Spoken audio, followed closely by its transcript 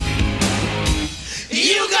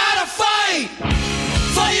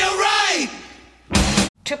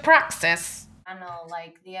to Praxis. I don't know,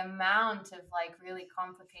 like the amount of like really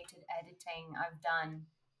complicated editing I've done.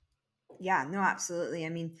 Yeah, no, absolutely. I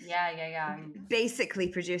mean, yeah. basically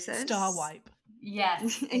producers. Star wipe.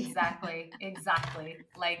 Yes, exactly.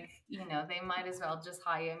 Like, they might as well just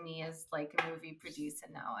hire me as like a movie producer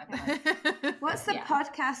now. I think. What's the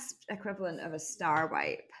podcast equivalent of a star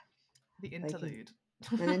wipe? The interlude.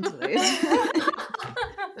 An interlude.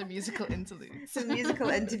 The musical interlude. Some musical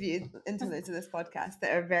interludes of this podcast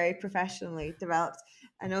that are very professionally developed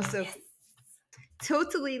and also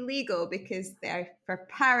totally legal because they're for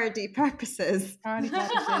parody purposes. And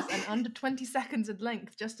under 20 seconds in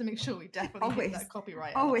length, just to make sure we definitely get that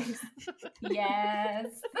copyright. Always. Yes.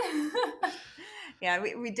 Yeah,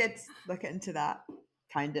 we did look into that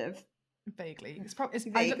kind of. Vaguely.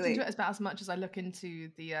 I looked into it about as much as I look into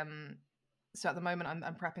the so at the moment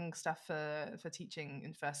I'm prepping stuff for teaching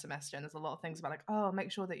in first semester, and there's a lot of things about like,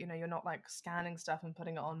 make sure that you're not like scanning stuff and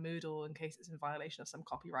putting it on Moodle in case it's in violation of some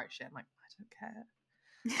copyright shit. I'm like, I don't care.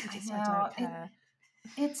 I don't care.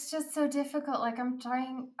 It's just so difficult. Like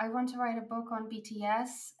I want to write a book on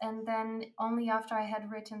BTS, and then only after I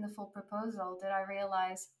had written the full proposal did I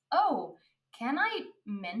realize, can I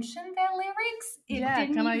mention their lyrics?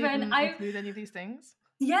 Can I include any of these things?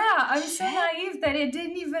 Yeah, I'm so naive that it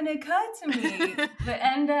didn't even occur to me.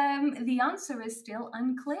 And the answer is still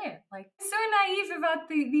unclear. Like, so naive about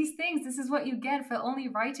these things. This is what you get for only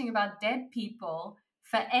writing about dead people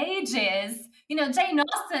for ages. Jane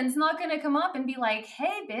Austen's not going to come up and be like,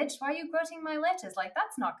 hey, bitch, why are you quoting my letters? Like,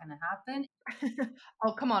 that's not going to happen.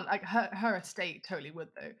 Oh, come on. Like, her estate totally would,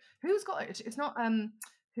 though. Who's got it? It's not,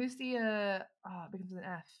 who's the, it begins with an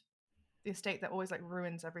F. The estate that always like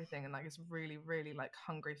ruins everything and like is really, really like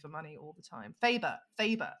hungry for money all the time. Faber.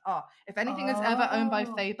 If anything is ever owned by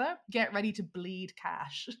Faber, get ready to bleed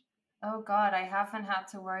cash. Oh God, I haven't had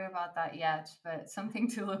to worry about that yet, but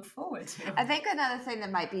something to look forward to. I think another thing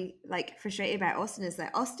that might be like frustrating about Austen is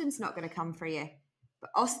that Austen's not going to come for you,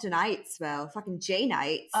 but Austenites will, fucking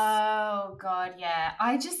Janeites. Oh God, yeah.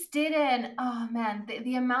 I just didn't. Oh man,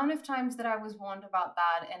 the amount of times that I was warned about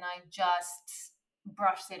that, and I just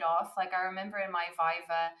brushed it off. Like I remember in my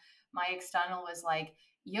Viva, my external was like,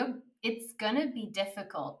 it's gonna be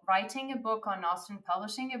difficult writing a book on Austen,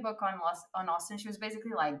 publishing a book on Austen. She was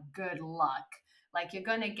basically like, good luck. Like you're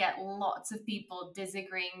gonna get lots of people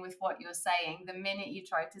disagreeing with what you're saying. The minute you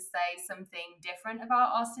try to say something different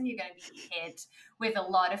about Austen, you're gonna be hit with a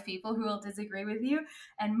lot of people who will disagree with you.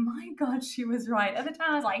 And my God, she was right. At the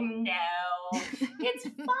time I was like, no, it's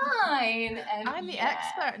fine. And I'm the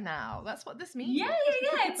expert now. That's what this means. Yeah,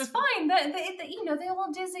 it's fine. They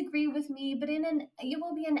will disagree with me, but it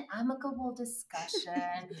will be an amicable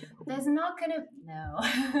discussion. There's not gonna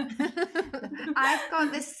I've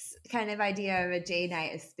got this kind of idea of a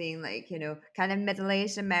Janeite as being like, kind of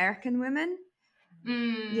middle-aged American woman.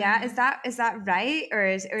 Yeah, is that right, or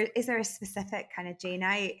is there a specific kind of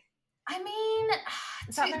Janeite? I mean,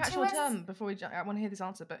 is that an actual term? Before I want to hear this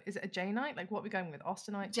answer, but is it a Janite? Like, what are we going with?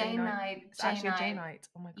 Austenite, Janite? It's actually a Janite.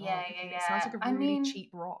 Oh my God! Yeah. It sounds like a really cheap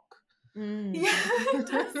rock. Yeah, it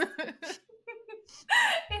does.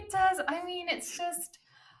 It does. I mean, it's just,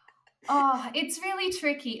 it's really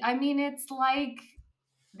tricky. I mean, it's like,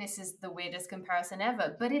 this is the weirdest comparison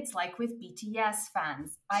ever, but it's like with BTS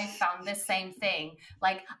fans. I found the same thing.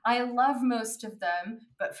 Like, I love most of them,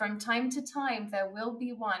 but from time to time, there will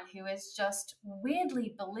be one who is just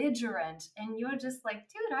weirdly belligerent. And you're just like,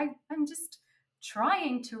 dude, I'm just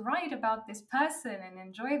trying to write about this person and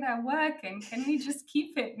enjoy their work. And can we just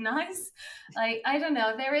keep it nice? Like, I don't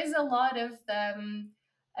know. There is a lot of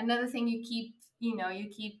another thing you keep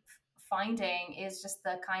finding is just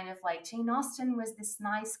the kind of like, Jane Austen was this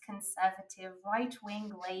nice conservative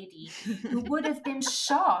right-wing lady who would have been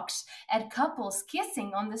shocked at couples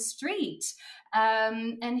kissing on the street,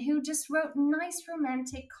 and who just wrote nice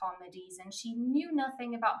romantic comedies, and she knew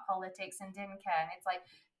nothing about politics and didn't care. And it's like,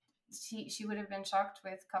 she would have been shocked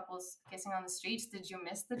with couples kissing on the streets. Did you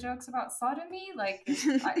miss the jokes about sodomy? Like,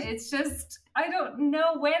 it's just, I don't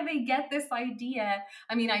know where they get this idea.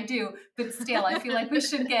 I mean, I do, but still, I feel like we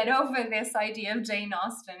should get over this idea of Jane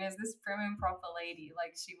Austen as this prim and proper lady.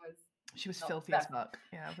 Like, she was filthy as fuck.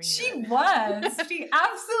 Yeah, she was. She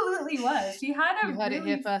absolutely was. She had a. You heard it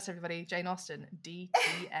here first, everybody. Jane Austen,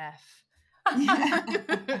 DTF.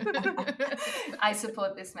 I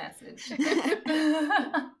support this message.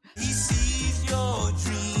 He sees your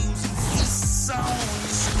dreams, he saw your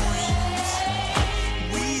screams.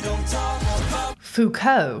 We don't talk about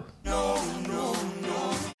Foucault. No.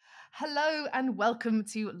 Hello and welcome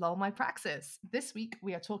to Lol My Praxis. This week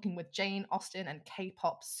we are talking with Jane Austen and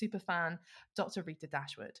K-pop superfan Dr. Rita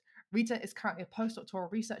Dashwood. Rita is currently a postdoctoral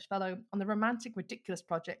research fellow on the Romantic Ridiculous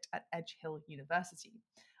Project at Edge Hill University.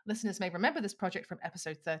 Listeners may remember this project from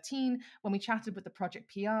episode 13, when we chatted with the project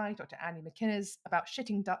PI, Dr. Annie McInnes, about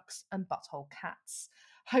shitting ducks and butthole cats.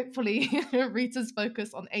 Hopefully, Rita's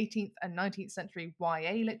focus on 18th and 19th century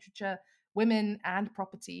YA literature, women, and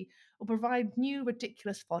property will provide new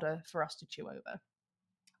ridiculous fodder for us to chew over.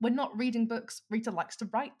 When not reading books, Rita likes to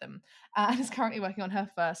write them, and is currently working on her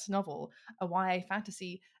first novel, a YA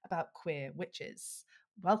fantasy about queer witches.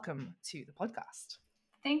 Welcome to the podcast.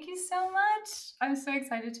 Thank you so much. I'm so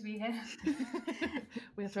excited to be here.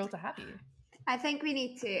 We're thrilled to have you. I think we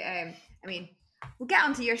need to, we'll get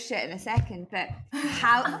onto your shit in a second, but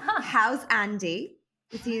how's Andy?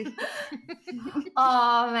 Is he...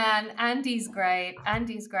 Oh man, Andy's great.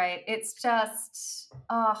 It's just,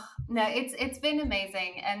 it's been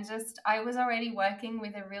amazing. And just, I was already working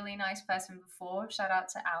with a really nice person before. Shout out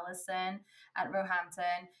to Alison at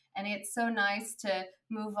Roehampton. And it's so nice to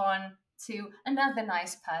move on to another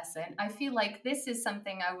nice person. I feel like this is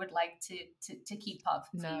something I would like to keep up.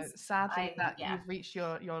 Please. No, sadly you've reached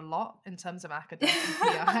your lot in terms of academic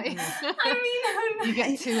PI. I mean, you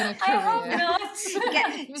get two in a career. I hope not. You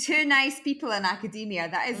get two nice people in academia.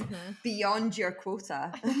 That is beyond your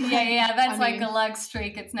quota. Yeah. That's like a luck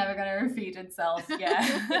streak. It's never going to repeat itself.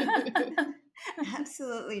 Yeah.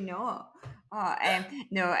 Absolutely not. I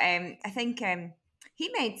think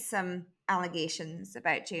he made some allegations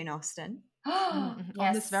about Jane Austen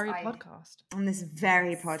on this very podcast.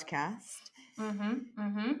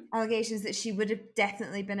 Allegations that she would have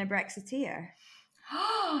definitely been a Brexiteer.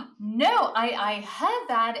 No, I heard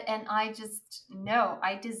that, and I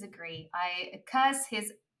disagree. I curse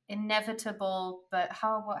his inevitable, but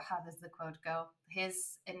how does the quote go?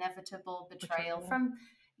 His inevitable betrayal from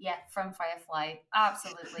Firefly.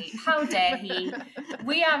 Absolutely. How dare he?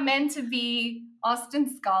 We are meant to be Austen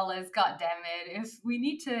scholars, goddammit. If we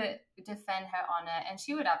need to defend her honor, and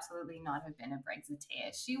she would absolutely not have been a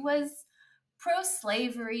Brexiteer. She was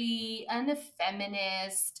pro-slavery and a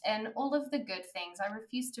feminist and all of the good things. I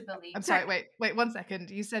refuse to believe. I'm sorry, wait 1 second.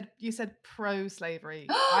 You said pro-slavery.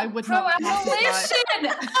 I would not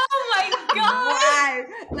pro-abolition. Oh my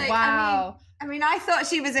god. Wow. I mean, I thought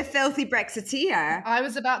she was a filthy Brexiteer. I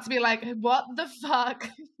was about to be like, what the fuck?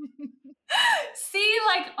 See,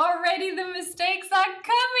 already the mistakes are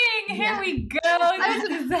coming. Here we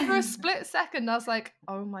go. For a split second, I was like,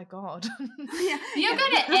 oh my god. You're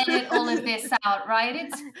going to edit all of this out, right?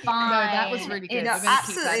 It's fine. No, that was really good. No,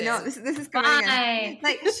 absolutely not. This is going in.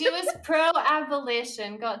 She was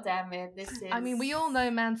pro-abolition. God damn it. This is... I mean, we all know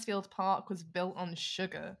Mansfield Park was built on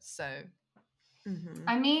sugar, so... Mm-hmm.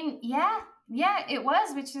 I mean, yeah, it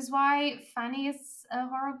was, which is why Fanny is a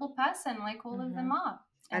horrible person, like all of them are.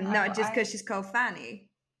 And not just because she's called Fanny.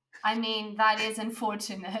 I mean, that is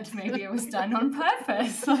unfortunate. Maybe it was done on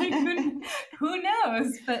purpose. Who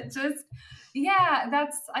knows? But just,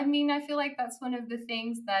 I feel like that's one of the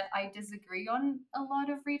things that I disagree on a lot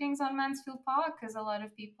of readings on Mansfield Park, because a lot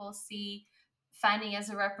of people see Fanny as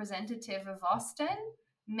a representative of Austen.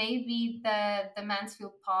 Maybe the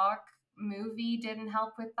Mansfield Park movie didn't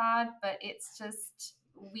help with that, but it's just,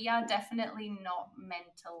 we are definitely not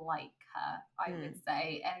meant to like her, I would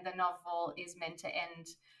say, and the novel is meant to end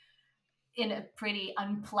in a pretty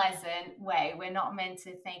unpleasant way. We're not meant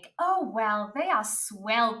to think, oh well, they are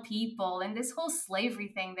swell people and this whole slavery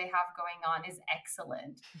thing they have going on is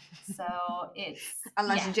excellent. So it's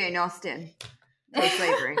unless you're Jane Austen for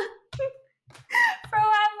slavery.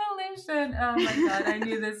 Pro-abolition. Oh my god, I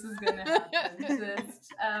knew this was gonna happen.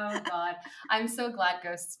 Oh god, I'm so glad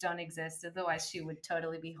ghosts don't exist, otherwise she would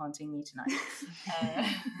totally be haunting me tonight.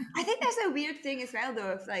 I think there's a weird thing as well,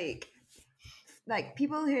 though, of like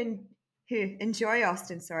people who enjoy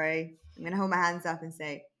Austen. Sorry, I'm gonna hold my hands up and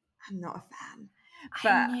say I'm not a fan.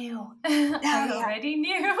 But, I knew. I already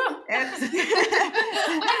knew. I've been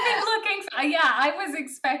looking for... I was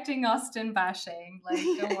expecting Austen bashing.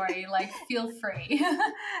 Don't worry. Feel free.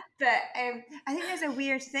 But I think there's a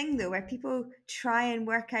weird thing, though, where people try and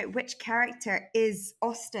work out which character is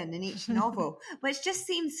Austen in each novel, which just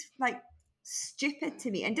seems stupid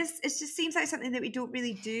to me. And it just seems like something that we don't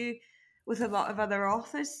really do with a lot of other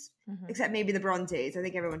authors, except maybe the Brontes. I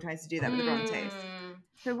think everyone tries to do that with the Brontes.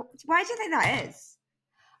 So why do you think that is?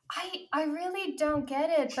 I really don't get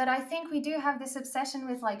it, but I think we do have this obsession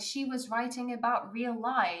with she was writing about real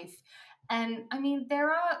life. And I mean, there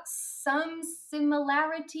are some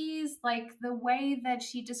similarities, like the way that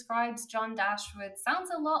she describes John Dashwood sounds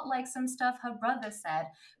a lot like some stuff her brother said,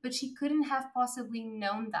 but she couldn't have possibly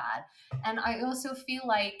known that. And I also feel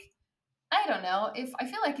like I don't know, if I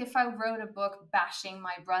feel like if I wrote a book bashing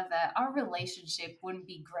my brother, our relationship wouldn't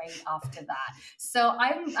be great after that. So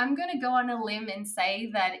I'm gonna go on a limb and say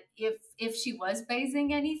that if she was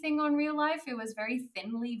basing anything on real life, it was very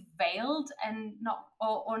thinly veiled and not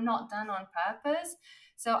or not done on purpose.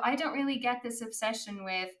 So I don't really get this obsession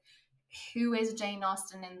with who is Jane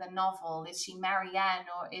Austen in the novel. Is she Marianne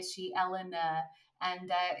or is she Eleanor?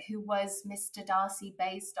 And who was Mr. Darcy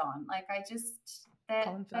based on? Like, I just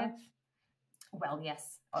Colin Firth. Well,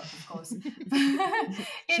 yes, of course.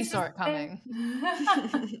 She saw it coming.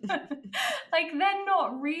 Like, they're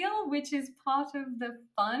not real, which is part of the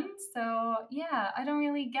fun. So yeah, I don't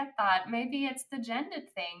really get that. Maybe it's the gendered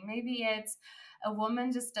thing. Maybe it's a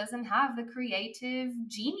woman just doesn't have the creative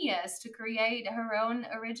genius to create her own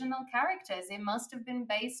original characters. It must have been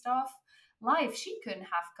based off life. She couldn't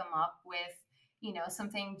have come up with, you know,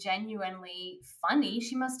 something genuinely funny.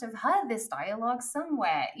 She must have heard this dialogue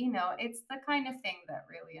somewhere. You know, it's the kind of thing that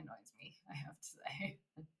really annoys me, I have to say.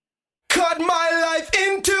 Cut my life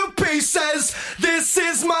into pieces. This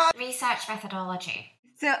is my research methodology.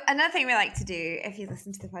 So another thing we like to do, if you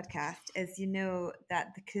listen to the podcast, is you know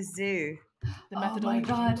that the kazoo, The methodology.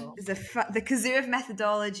 Oh my God. is the kazoo of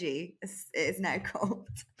methodology is now called.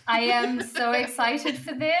 I am so excited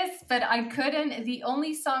for this, but I couldn't. The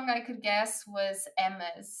only song I could guess was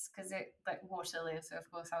Emma's, because it like Waterloo. So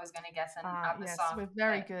of course I was going to guess an ABBA Yes, song. we're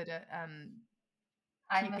very good at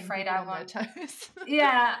I'm keeping afraid people I on their won't. toes.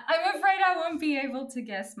 Yeah, I'm afraid I won't be able to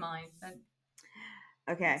guess mine. But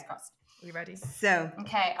Okay, it's crossed. Are you ready? so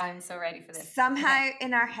Okay, I'm so ready for this. somehow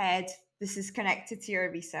in our head, this is connected to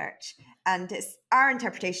your research, and it's our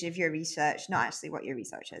interpretation of your research, not actually what your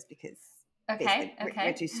research is, because Okay, basically okay.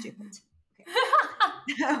 we're too stupid.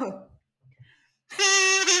 So,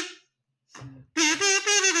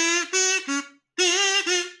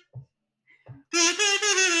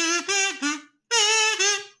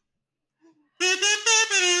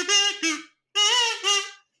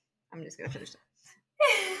 I'm just gonna finish that.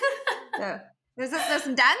 So there's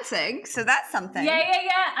some dancing, so that's something. Yeah.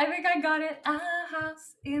 I think I got it. A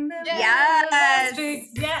house in the Yes. street.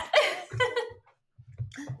 Yeah.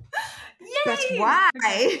 But Yay! why?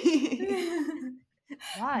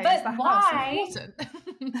 Why? But is the why? house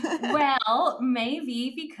important? Well,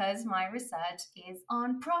 maybe because my research is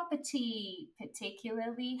on property,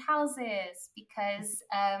 particularly houses, because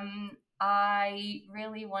I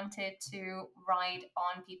really wanted to write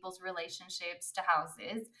on people's relationships to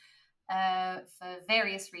houses for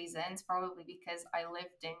various reasons, probably because I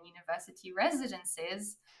lived in university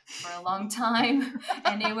residences for a long time,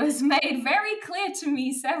 and it was made very clear to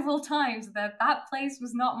me several times that that place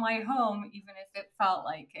was not my home, even if it felt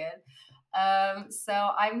like it. So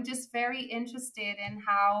I'm just very interested in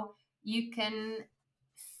how you can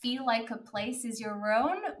feel like a place is your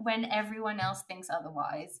own when everyone else thinks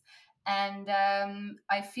otherwise. And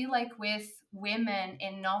I feel like with women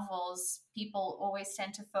in novels, people always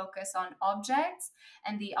tend to focus on objects.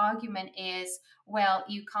 And the argument is, well,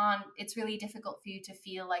 you can't, it's really difficult for you to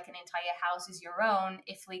feel like an entire house is your own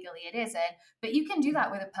if legally it isn't. But you can do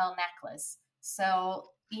that with a pearl necklace. So,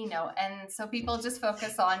 you know, and so people just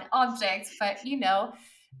focus on objects, but, you know,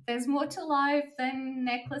 there's more to life than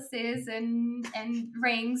necklaces and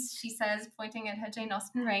rings, she says, pointing at her Jane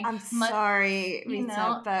Austen ring. I'm sorry, you Rita,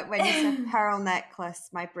 know. but when you said pearl necklace,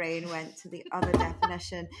 my brain went to the other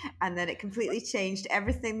definition, and then it completely changed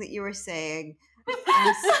everything that you were saying.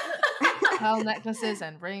 Pearl necklaces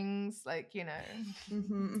and rings, like, you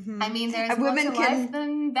know. I mean, there's A more woman to can- life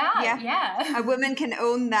than that. Yeah. A woman can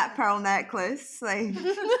own that pearl necklace. Like,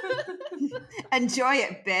 enjoy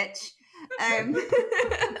it, bitch.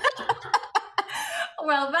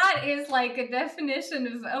 Well, that is like a definition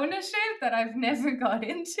of ownership that I've never got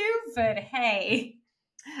into, but hey.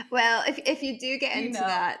 Well, if you do get You into know.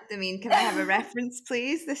 that, I mean, can I have a reference,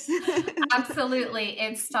 please? This Absolutely.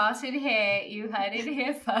 It started here. You heard it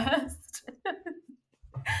here first.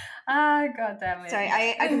 Ah, God damn it. Sorry,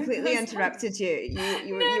 I completely interrupted you.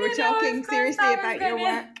 You were No, talking of course seriously I was about your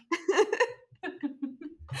gonna- work.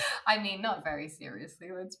 I mean, not very seriously,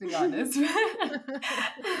 let's be honest.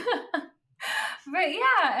 But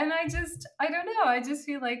yeah, and I don't know, I just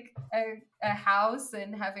feel like a house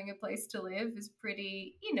and having a place to live is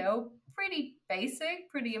pretty, you know, pretty basic,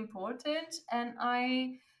 pretty important.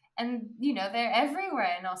 And you know, they're everywhere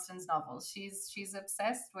in Austen's novels. She's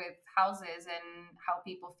obsessed with houses and how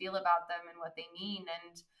people feel about them and what they mean.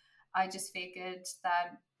 And I just figured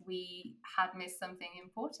that we had missed something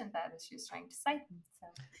important there that she was trying to say. So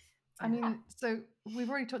I mean, so we've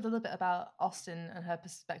already talked a little bit about Austen and her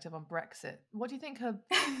perspective on Brexit. What do you think her,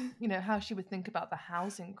 you know, how she would think about the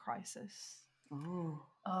housing crisis? Oh,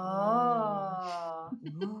 Oh.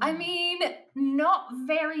 I mean, not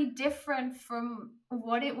very different from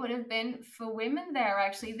what it would have been for women there,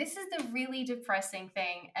 actually. This is the really depressing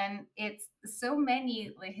thing. And it's so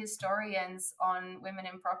many historians on women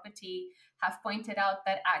in property have pointed out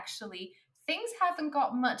that actually things haven't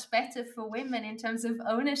got much better for women in terms of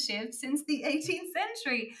ownership since the 18th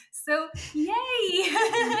century. So, yay!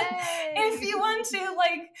 If you want to,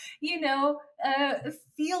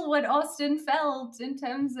 feel what Austen felt in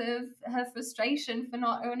terms of her frustration for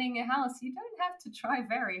not owning a house, you don't have to try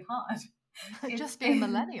very hard. Just be a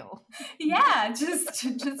millennial. Yeah,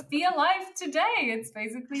 just be alive today. It's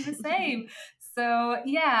basically the same. So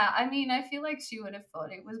yeah, I mean, I feel like she would have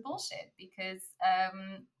thought it was bullshit because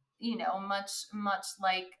much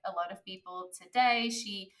like a lot of people today,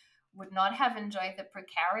 she would not have enjoyed the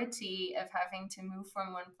precarity of having to move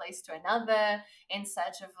from one place to another in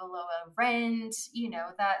search of a lower rent,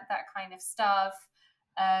 that kind of stuff.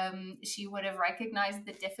 She would have recognized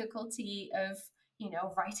the difficulty of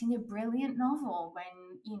writing a brilliant novel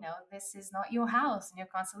when this is not your house and you're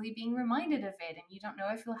constantly being reminded of it and you don't know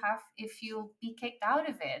if you'll be kicked out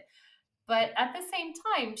of it. But at the same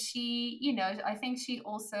time, she, I think she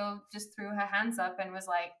also just threw her hands up and was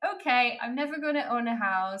like, okay, I'm never going to own a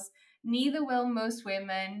house. Neither will most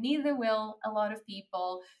women, neither will a lot of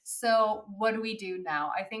people. So what do we do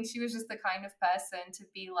now? I think she was just the kind of person to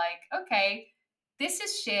be like, okay, this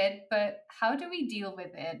is shit, but how do we deal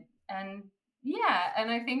with it? And yeah, and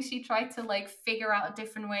I think she tried to figure out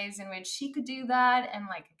different ways in which she could do that and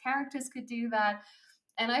characters could do that.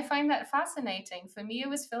 And I find that fascinating. For me, it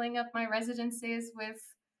was filling up my residences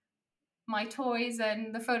with my toys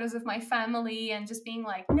and the photos of my family and just being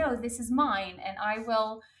like, no, this is mine. And I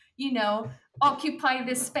will, occupy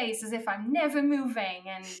this space as if I'm never moving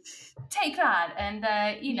and take that. And,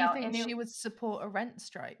 you think she would support a rent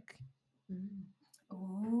strike?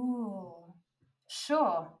 Ooh,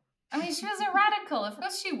 sure. I mean, she was a radical. Of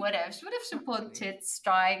course she would have. She would have supported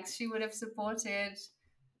strikes. She would have supported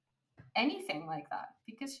anything like that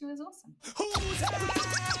because she was awesome.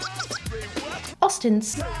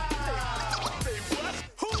 Austen's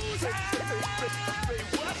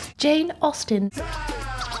Jane Austen.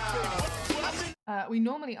 We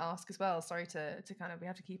normally ask as well, sorry to kind of, we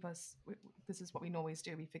have to keep us, this is what we always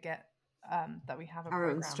do, we forget that we have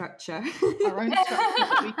our own structure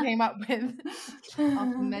that we came up with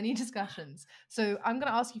after many discussions. So I'm going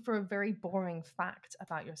to ask you for a very boring fact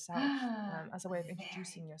about yourself as a way of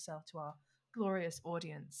introducing yourself to our glorious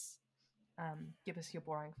audience. Give us your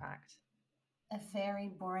boring fact. A very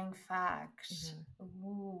boring fact. Mm-hmm.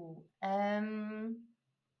 Ooh.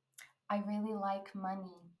 I really like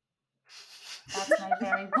money. That's my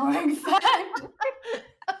very boring fact.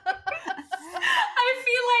 I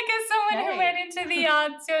feel like as someone who went into the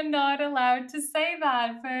arts, you're not allowed to say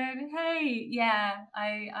that. But hey, yeah,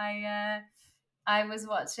 I was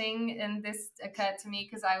watching, and this occurred to me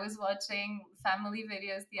because I was watching family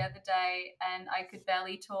videos the other day, and I could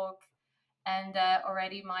barely talk. And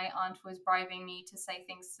already my aunt was bribing me to say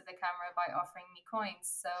things to the camera by offering me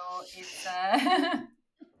coins. So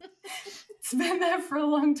it's been there for a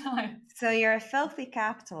long time. So you're a filthy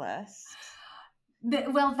capitalist.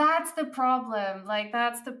 Well, that's the problem.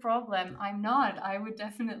 That's the problem. I'm not. I would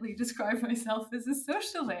definitely describe myself as a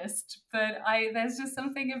socialist, but there's just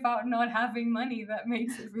something about not having money that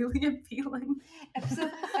makes it really appealing. So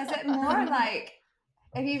is it more like,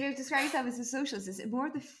 if you describe yourself as a socialist, is it more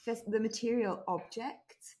the material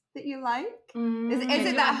object that you like? Is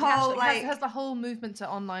it that whole has the whole movement to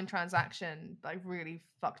online transaction really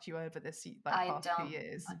fucked you over this past few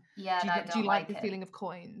years? Yeah, do you like the feeling of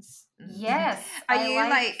coins? Yes. Are you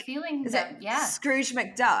like feeling is them? It yeah. Scrooge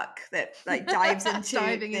McDuck that dives into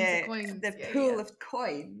into coins. The pool of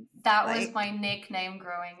coins? That was my nickname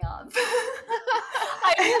growing up.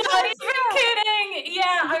 I'm not even kidding.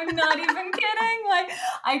 Yeah, I'm not even kidding.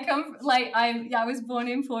 I was born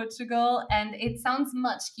in Portugal, and it sounds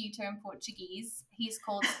much cuter in Portuguese. He's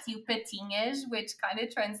called Tio Patinhas, which kind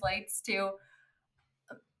of translates to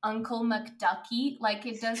Uncle McDucky.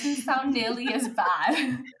 It doesn't sound nearly as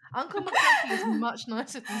bad. Uncle McDucky is much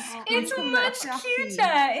nicer than It's much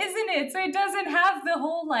cuter, isn't it? So it doesn't have the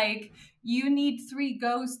whole you need 3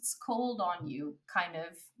 ghosts cold on you kind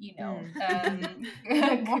of, your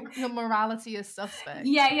morality is suspect.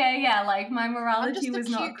 Yeah. My morality was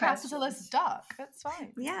not questioned. Capitalist duck. That's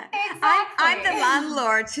fine. Yeah, exactly. I'm the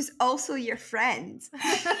landlord who's also your friend.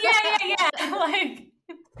 Yeah.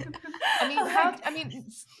 I mean,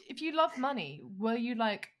 if you love money, were you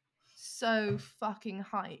so fucking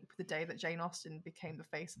hype the day that Jane Austen became the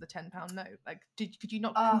face of the £10 note? Could you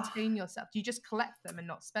not contain yourself? Do you just collect them and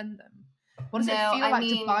not spend them? What does it No, feel I like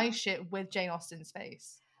mean, to buy shit with Jane Austen's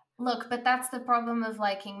face? look, but that's the problem of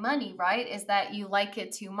liking money, right? Is that you like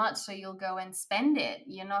it too much, so you'll go and spend it.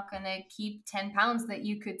 You're not going to keep £10 that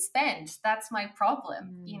you could spend. That's my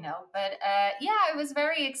problem, you know. But yeah, I was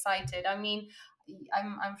very excited. I mean,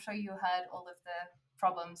 I'm sure you heard all of the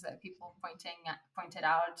problems that people pointed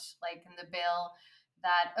out, like in the bill,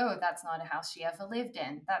 that, oh, that's not a house she ever lived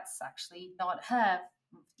in. That's actually not her,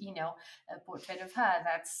 you know, a portrait of her.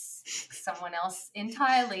 That's someone else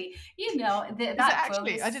entirely. You know, that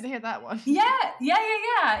actually, quote I didn't hear that one. Yeah.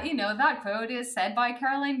 You know, that quote is said by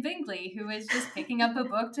Caroline Bingley, who is just picking up a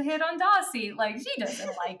book to hit on Darcy. Like, she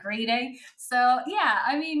doesn't like reading. So yeah,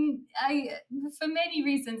 I mean, for many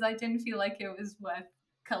reasons, I didn't feel like it was worth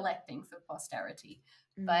collecting for posterity.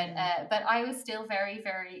 But I was still very,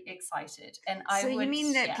 very excited. And you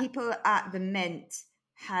mean that people at the Mint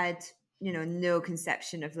had, you know, no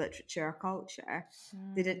conception of literature or culture?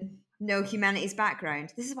 They didn't know humanities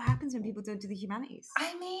background. This is what happens when people don't do the humanities.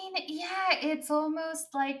 I mean, yeah, it's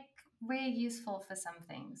almost like we're useful for some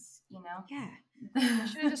things, you know? Yeah. I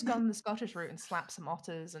should have just gone the Scottish route and slapped some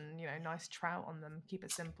otters and, you know, nice trout on them. Keep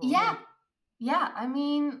it simple. Yeah. I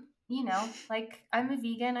mean, you know, like, I'm a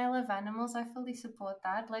vegan, I love animals, I fully support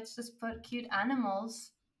that. Let's just put cute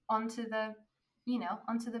animals onto the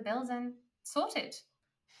bills and sort it.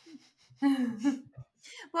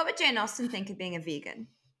 What would Jane Austen think of being a vegan?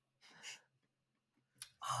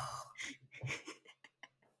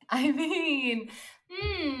 I mean,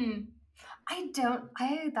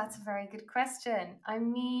 that's a very good question. I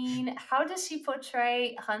mean, how does she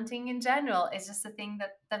portray hunting in general? It's just a thing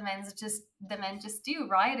that the men just do,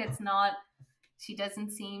 right? It's not, she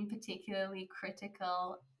doesn't seem particularly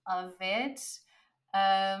critical of it.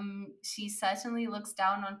 She certainly looks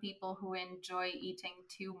down on people who enjoy eating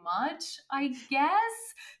too much, I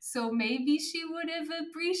guess. So maybe she would have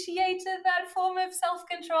appreciated that form of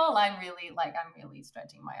self-control. I'm really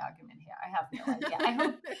stretching my argument here. I have no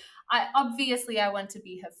idea. Obviously I want to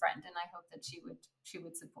be her friend, and I hope that she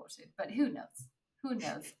would support it. But who knows?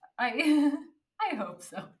 I hope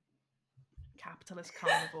so. Capitalist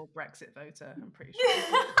carnivore Brexit voter, I'm pretty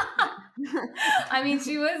sure. I mean,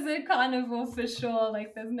 she was a carnivore for sure.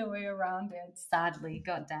 Like, there's no way around it. Sadly,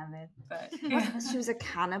 god damn it. But yeah. She was a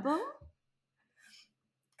cannibal.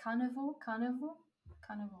 Carnivore.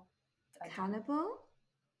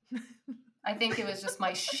 I think it was just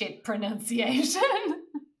my shit pronunciation.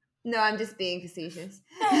 No, I'm just being facetious.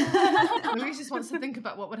 Louise just wants to think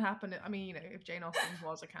about what would happen. I mean, you know, if Jane Austen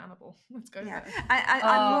was a cannibal. Let's go there.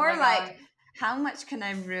 I'm more like, how much can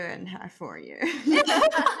I ruin her for you?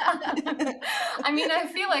 I mean, I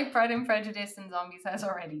feel like Pride and Prejudice and Zombies has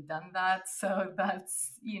already done that. So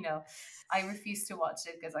that's, you know, I refuse to watch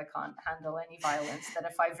it because I can't handle any violence that a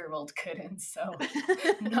 5-year-old couldn't. So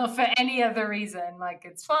not for any other reason. Like,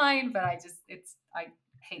 it's fine, but I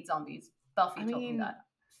hate zombies. Buffy told me that.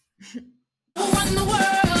 Who run the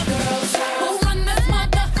world, girls? Who run this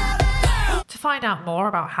mother? To find out more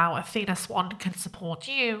about how Athena Swan can support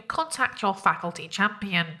you, contact your faculty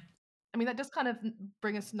champion. I mean, that does kind of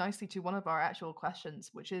bring us nicely to one of our actual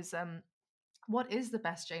questions, which is, what is the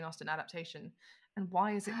best Jane Austen adaptation, and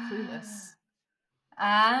why is it Clueless?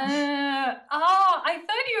 I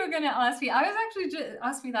thought you were going to ask me. I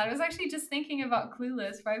was actually just thinking about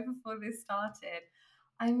Clueless right before this started.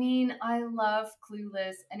 I mean, I love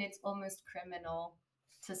Clueless, and it's almost criminal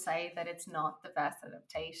to say that it's not the best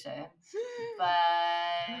adaptation.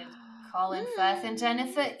 But Colin Firth and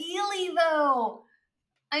Jennifer Ehle, though,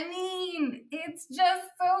 I mean, it's just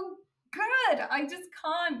so good. I just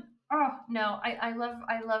can't. Oh no, I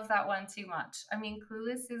love that one too much. I mean,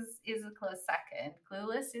 Clueless is a close second.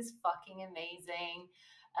 Clueless is fucking amazing.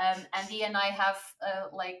 Andy and I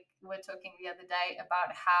were talking the other day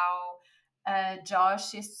about how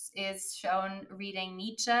Josh is shown reading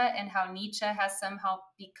Nietzsche, and how Nietzsche has somehow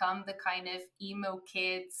become the kind of emo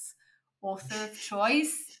kids author of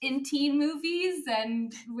choice in teen movies,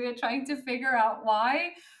 and we're trying to figure out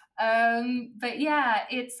why. But yeah,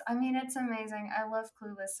 it's amazing. I love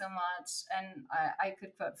Clueless so much, and I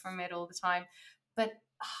could quote from it all the time. But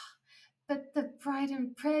the Pride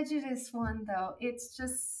and Prejudice one, though, it's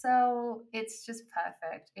just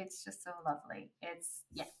perfect. It's just so lovely.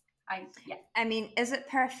 I mean, is it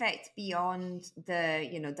perfect beyond the,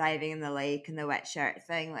 you know, diving in the lake and the wet shirt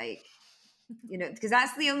thing? Like, you know, because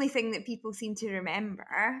that's the only thing that people seem to remember,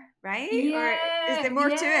 right? Yeah, or is there more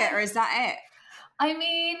to it, or is that it? I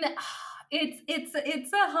mean,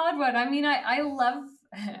 it's a hard one. I mean, I love.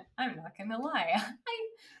 I'm not gonna lie.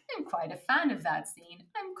 I'm quite a fan of that scene.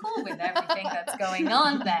 I'm cool with everything that's going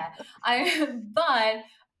on there. But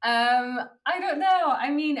I don't know. I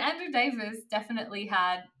mean, Andrew Davis definitely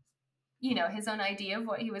had, you know, his own idea of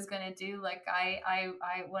what he was going to do. Like I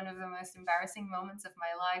one of the most embarrassing moments of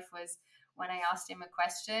my life was when I asked him a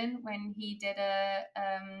question when he did a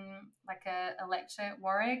lecture at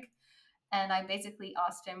Warwick. And I basically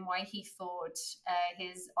asked him why he thought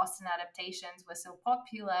his Austen adaptations were so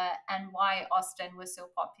popular and why Austen was so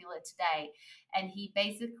popular today. And he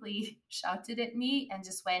basically shouted at me and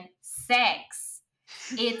just went, sex.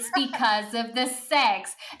 It's because of the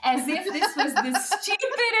sex, as if this was the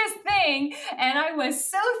stupidest thing, and I was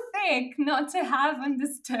so thick not to have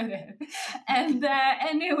understood it, and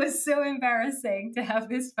it was so embarrassing to have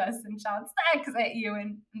this person shout sex at you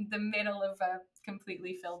in the middle of a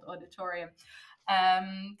completely filled auditorium.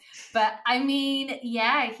 But I mean,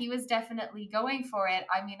 yeah, he was definitely going for it.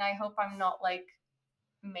 I mean, I hope I'm not like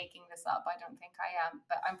making this up. I don't think I am,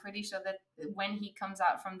 but I'm pretty sure that when he comes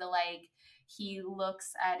out from the lake, he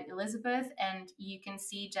looks at Elizabeth and you can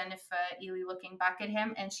see Jennifer Ely looking back at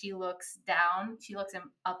him, and she looks down. She looks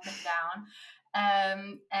him up and down.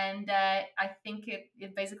 I think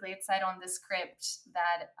it basically it said on the script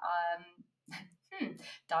that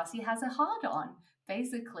Darcy has a hard on,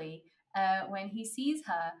 basically, when he sees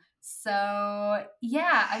her. So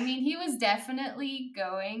yeah, I mean, he was definitely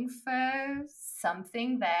going for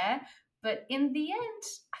something there, but in the end,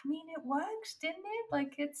 I mean, it worked, didn't it?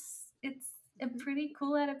 Like it's a pretty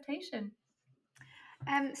cool adaptation.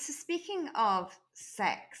 So speaking of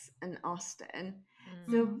sex and Austen,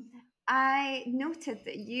 so I noted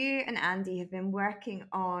that you and Andy have been working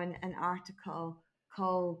on an article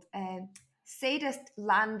called Sadist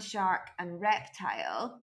Land Shark and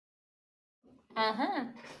Reptile.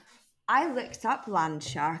 I looked up land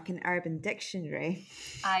shark in Urban Dictionary.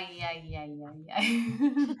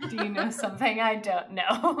 Do you know something I don't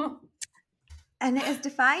know? And it is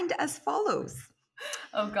defined as follows.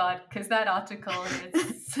 Oh God, because that article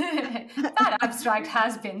is that abstract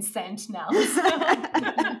has been sent now. So.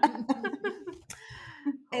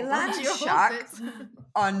 A land shark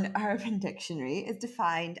on Urban Dictionary is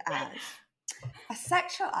defined as a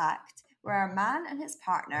sexual act where a man and his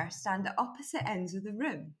partner stand at opposite ends of the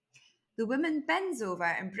room. The woman bends over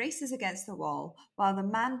and braces against the wall, while the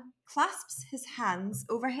man clasps his hands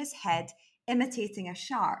over his head, imitating a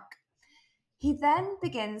shark. He then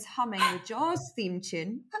begins humming the Jaws theme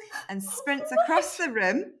tune and sprints across the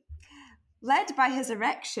room, led by his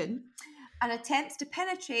erection, and attempts to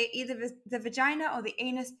penetrate either the vagina or the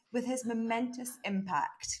anus with his momentous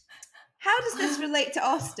impact. How does this relate to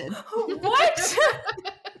Austen? What?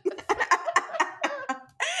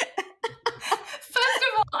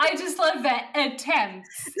 I just love that attempts.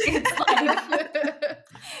 It's like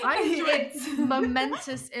I enjoy its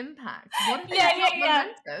momentous impact. What if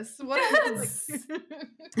momentous? What if it's like...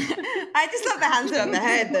 I just love the hands on the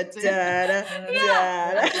head.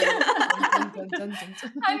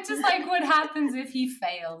 I'm just like, what happens if he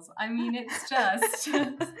fails? I mean, it's just.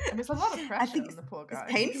 There's a lot of pressure on the poor guy.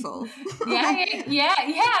 It's painful.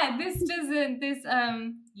 Yeah. This doesn't. This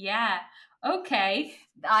yeah. Okay,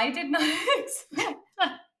 I did not expect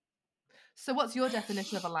that. So what's your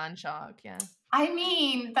definition of a land shark? Yeah. I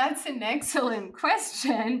mean, that's an excellent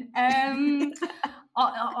question.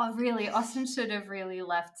 Really, Austen should have really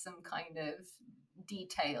left some kind of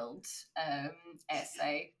detailed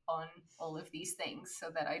essay on all of these things so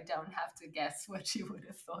that I don't have to guess what she would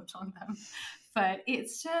have thought on them. But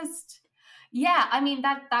it's just... Yeah, I mean,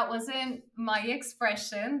 that wasn't my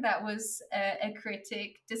expression. That was a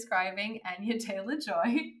critic describing Anya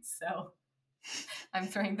Taylor-Joy. So I'm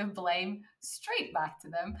throwing the blame straight back to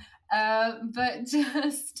them. But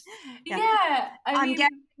just, I mean,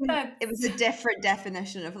 it was a different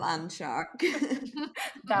definition of land shark.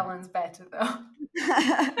 That one's better, though.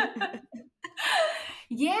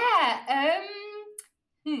 Yeah.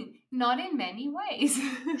 Not in many ways.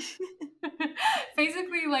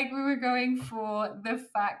 Basically, like, we were going for the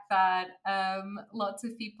fact that lots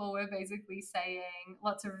of people were basically saying,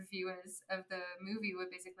 lots of reviewers of the movie were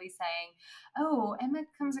basically saying, oh, Emma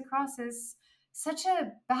comes across as such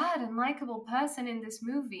a bad and likable person in this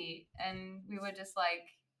movie. And we were just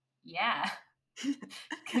like, yeah.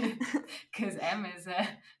 Because Emma's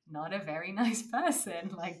not a very nice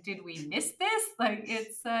person. Like, did we miss this? Like,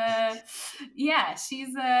 it's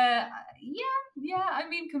she's I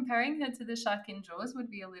mean, comparing her to the shark in Jaws would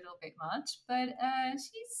be a little bit much, but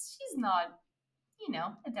she's not, you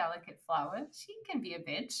know, a delicate flower. She can be a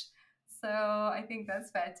bitch. So I think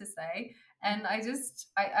that's fair to say. And I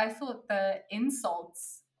thought the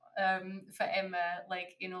insults for Emma,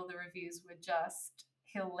 like, in all the reviews were just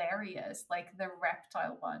hilarious. Like, the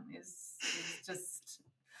reptile one is just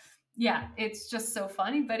yeah, it's just so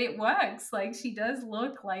funny, but it works. Like, she does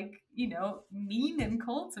look like, mean and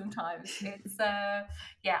cold sometimes. It's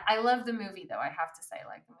yeah, I love the movie though, I have to say.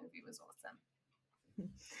 Like, the movie was awesome.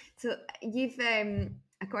 So you've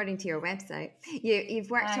according to your website, you've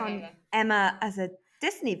worked on yeah. Emma as a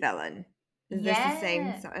Disney villain. Is this the same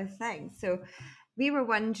Yeah. sort of thing? So we were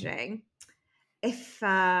wondering if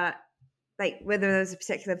whether there was a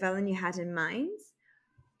particular villain you had in mind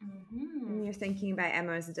when you're thinking about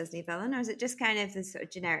Emma as a Disney villain, or is it just kind of the sort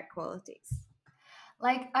of generic qualities?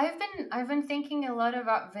 Like, I've been thinking a lot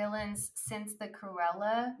about villains since the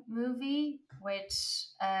Cruella movie, which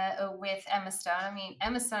with Emma Stone. I mean,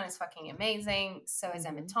 Emma Stone is fucking amazing. So is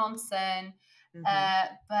Emma Thompson.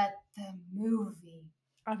 But the movie,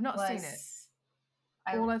 I've not seen it.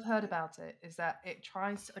 All I've heard about it is that it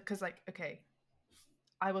tries to, because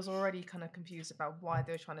I was already kind of confused about why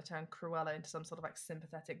they were trying to turn Cruella into some sort of like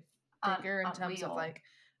sympathetic figure in terms of like,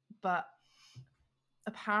 but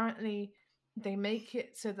apparently they make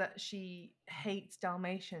it so that she hates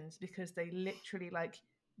Dalmatians because they literally like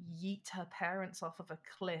yeet her parents off of a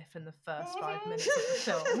cliff in the first 5 minutes of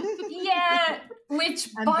the film. Yeah, which,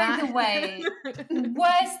 by the way,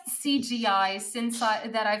 worst CGI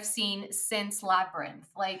that I've seen since Labyrinth.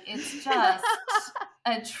 Like, it's just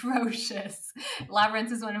atrocious.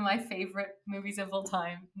 Labyrinth is one of my favorite movies of all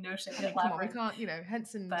time. No shit at Labyrinth. Come on, we can't,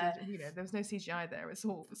 Henson, there was no CGI there. It's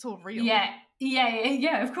all real.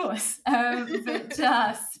 Yeah, of course. But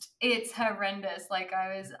just, it's horrendous. Like,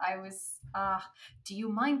 I was do you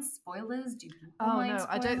mind spoilers? Do people mind spoilers?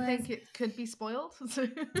 I don't think it could be spoiled.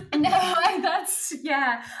 No, that's,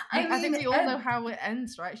 yeah. I think we all know how it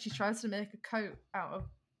ends, right? She tries to make a coat out of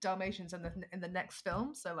Dalmatians in the next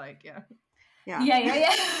film, so like, yeah.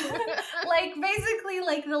 Like, basically,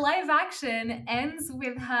 like, the live action ends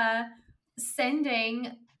with her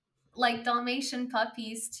sending like Dalmatian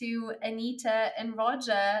puppies to Anita and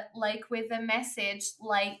Roger, like with a message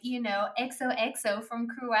like, XOXO from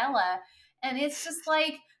Cruella. And it's just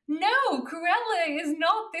like, no, Cruella is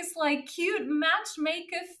not this like cute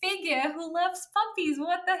matchmaker figure who loves puppies.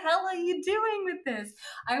 What the hell are you doing with this?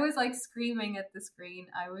 I was like screaming at the screen.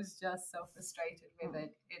 I was just so frustrated with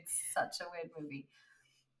it. It's such a weird movie.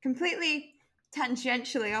 Completely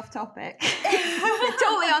tangentially off topic.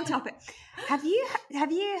 Totally on topic. Have you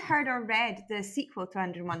heard or read the sequel to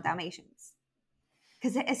 101 Dalmatians?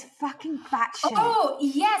 Because it is fucking batshit. Oh,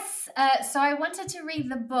 yes. So I wanted to read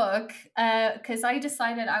the book because I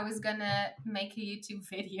decided I was going to make a YouTube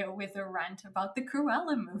video with a rant about the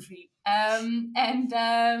Cruella movie.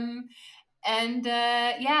 Andy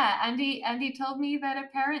told me that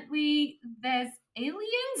apparently there's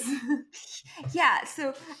aliens. Yeah,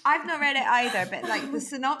 so I've not read it either, but like the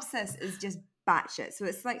synopsis is just batshit. So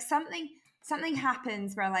it's like something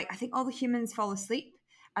happens where like I think all the humans fall asleep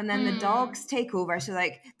and then the dogs take over. So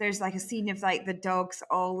like there's like a scene of like the dogs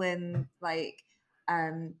all in like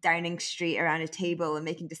Downing Street around a table and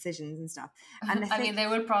making decisions and stuff. And I mean, they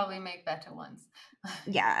would probably make better ones.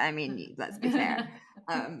 Yeah, I mean, let's be fair.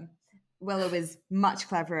 Willow is much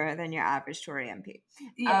cleverer than your average Tory MP.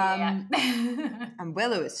 Yeah. And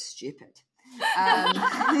Willow is stupid.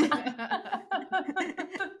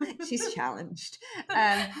 She's challenged.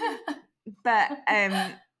 But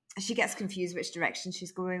she gets confused which direction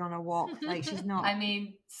she's going on a walk. Like, she's not. I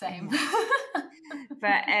mean, same.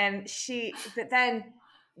 But then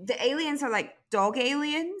the aliens are like dog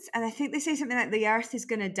aliens, and I think they say something like the Earth is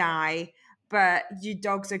going to die, but you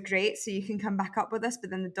dogs are great, so you can come back up with us. But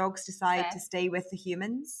then the dogs decide to stay with the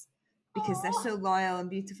humans because they're so loyal and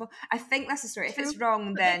beautiful. I think that's the story. If it's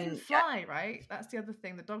wrong, then they can fly, right? That's the other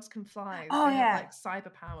thing. The dogs can fly. Oh, they yeah. have, like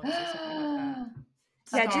cyber powers or something like that.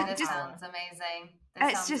 Yeah, this sounds amazing.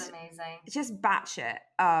 Amazing. It's just batshit.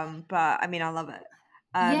 But I mean, I love it.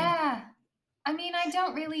 Yeah. I mean, I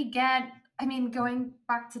don't really get. I mean, going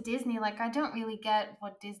back to Disney, like, I don't really get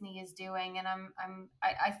what Disney is doing, and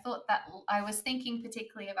I thought that I was thinking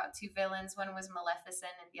particularly about two villains. One was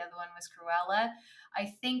Maleficent, and the other one was Cruella.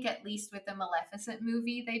 I think at least with the Maleficent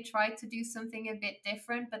movie, they tried to do something a bit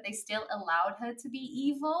different, but they still allowed her to be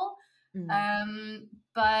evil.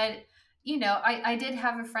 But you know, I did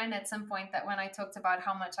have a friend at some point that when I talked about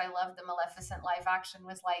how much I loved the Maleficent live action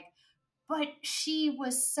was like, but she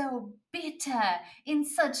was so bitter in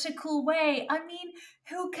such a cool way. I mean,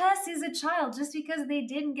 who curses a child just because they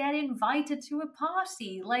didn't get invited to a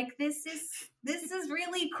party? Like, this is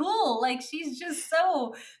really cool. Like, she's just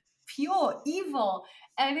so pure evil.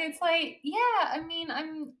 And it's like, yeah, I mean,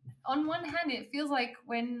 I'm on one hand, it feels like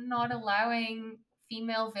we're not allowing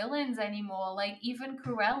female villains anymore. Like even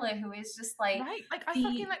Cruella, who is just like right? Like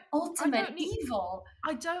the ultimate evil.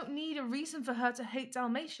 I don't need a reason for her to hate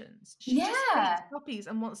Dalmatians. She just hates puppies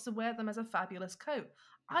and wants to wear them as a fabulous coat.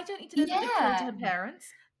 I don't need to know that they killed her parents.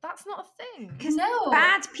 That's not a thing. Because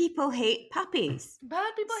bad people hate puppies.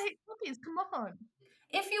 Bad people hate puppies. Come on.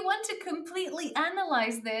 If you want to completely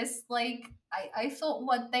analyze this, like I thought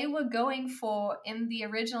what they were going for in the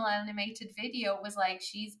original animated video was like,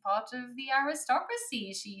 she's part of the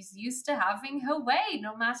aristocracy. She's used to having her way,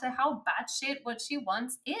 no matter how batshit what she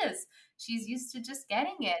wants is. She's used to just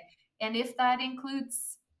getting it. And if that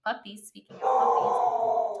includes puppies, speaking of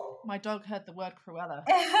puppies. My dog heard the word Cruella.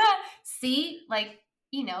 See, like,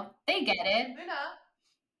 you know, they get it. Luna,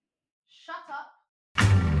 shut up.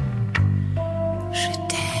 Je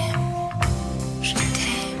t'aime. Je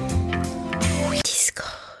t'aime.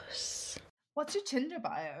 Discourse. What's your Tinder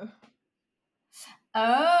bio?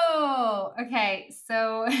 Oh, okay.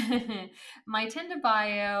 So my Tinder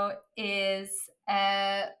bio is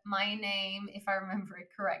my name, if I remember it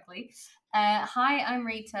correctly. Hi, I'm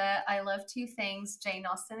Rita. I love two things, Jane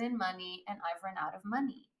Austen and money, and I've run out of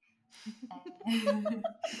money.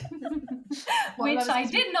 Which I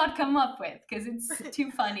did not come up with because it's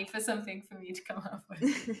too funny for something for me to come up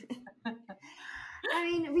with. I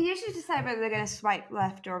mean, we usually decide whether they're going to swipe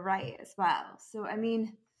left or right as well. So, I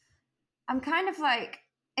mean, I'm kind of like,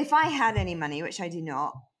 if I had any money, which I do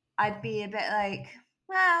not, I'd be a bit like,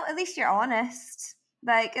 well, at least you're honest.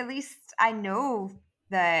 Like, at least I know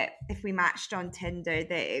that if we matched on Tinder,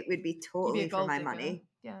 that it would be totally for my money.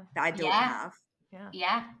 Yeah. That I don't have.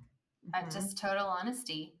 Yeah. Just total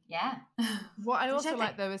honesty. Yeah. What I also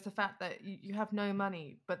like, though, is the fact that you have no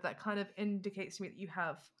money, but that kind of indicates to me that you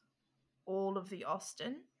have all of the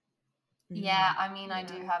Austen. Yeah, I mean, I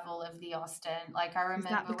do have all of the Austen. Like, I remember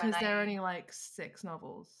is that because there are only like 6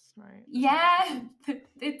 novels, right? Yeah,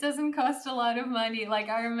 it doesn't cost a lot of money. Like,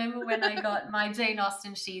 I remember when I got my Jane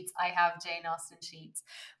Austen sheets, I have Jane Austen sheets.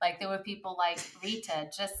 Like, there were people like, Rita,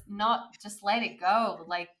 just let it go.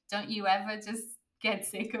 Like, don't you ever just get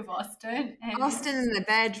sick of Austen? And Austen in the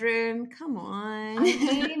bedroom, come on. I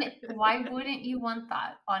mean, why wouldn't you want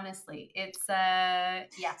that? Honestly, it's yeah.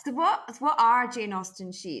 So what are Jane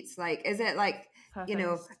Austen sheets like? Is it like you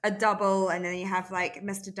know, a double, and then you have like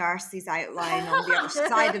Mr. Darcy's outline on the other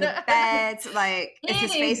side of the bed, like is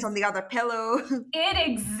his face on the other pillow? It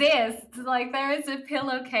exists. Like there is a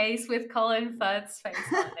pillowcase with Colin Firth's face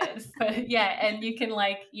on it. But yeah, and you can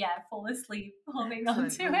like fall asleep holding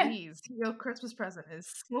onto it. Your Christmas present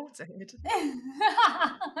is sorted.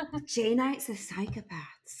 Janeite's a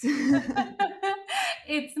psychopath.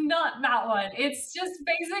 It's not that one. It's just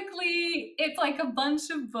basically, it's like a bunch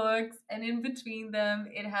of books, and in between them,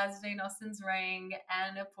 it has Jane Austen's ring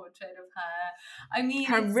and a portrait of her. I mean,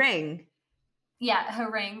 her ring. Yeah, her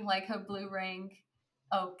ring, like her blue ring.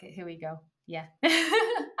 Okay, here we go. Yeah,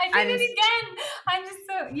 I did it again. I'm just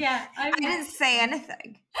so I didn't say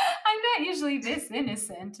anything. I'm not usually this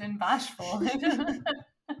innocent and bashful.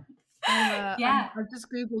 I've just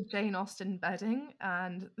googled Jane Austen bedding,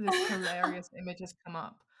 and this hilarious image has come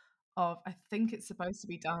up of, I think it's supposed to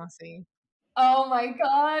be Darcy. Oh my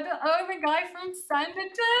god! Oh, the guy from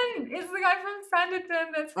Sanditon! It's the guy from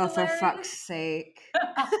Sanditon. That's hilarious. For fuck's sake!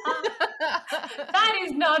 That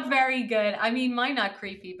is not very good. I mean, mine not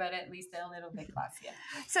creepy, but at least a little bit classier.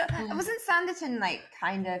 So, wasn't Sanditon like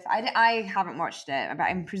kind of? I haven't watched it, but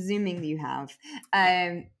I'm presuming you have.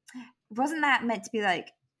 Wasn't that meant to be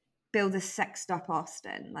like build a sexed up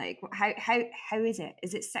Austen? Like how is it?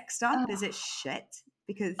 Is it sexed up? Is it shit?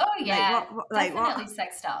 Because definitely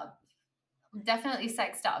sexed up. Definitely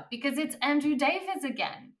sexed up because it's Andrew Davies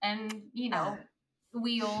again, and you know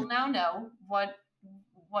we all now know what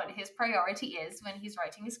his priority is when he's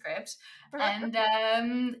writing a script, and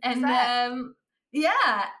like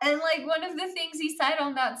one of the things he said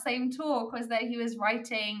on that same talk was that he was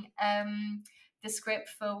writing the script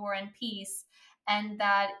for War and Peace. And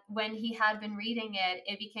that when he had been reading it,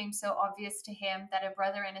 it became so obvious to him that a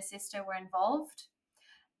brother and a sister were involved.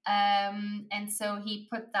 And so he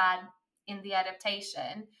put that in the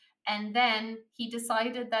adaptation. And then he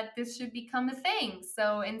decided that this should become a thing.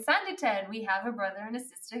 So in Sanditon, we have a brother and a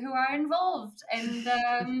sister who are involved. And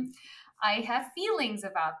I have feelings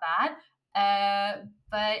about that.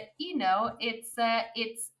 But, you know, it's a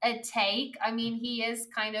take. I mean, he is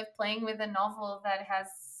kind of playing with a novel that has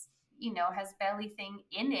barely thing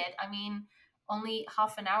in it. I mean, only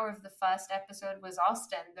half an hour of the first episode was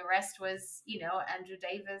Austen. The rest was, Andrew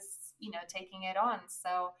Davies, taking it on.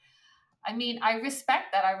 So, I mean, I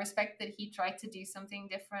respect that. I respect that he tried to do something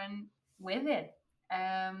different with it.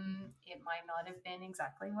 It might not have been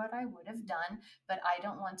exactly what I would have done, but I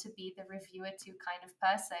don't want to be the reviewer to kind of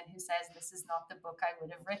person who says this is not the book I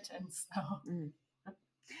would have written. So.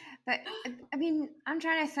 But I mean, I'm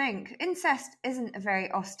trying to think. Incest isn't a very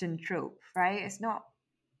Austen trope, right? It's not.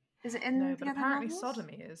 Is it in No, but the other apparently novels?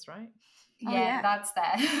 sodomy is, right? Yeah, that's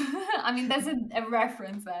there. I mean, there's a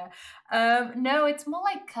reference there. No, it's more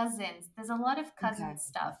like cousins. There's a lot of cousin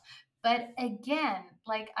stuff. But again,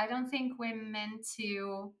 like, I don't think we're meant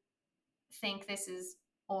to think this is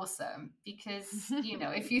awesome because, you know,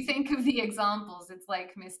 if you think of the examples, it's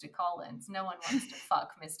like Mr. Collins. No one wants to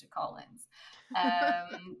fuck Mr. Collins.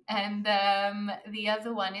 And the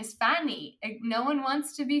other one is Fanny. No one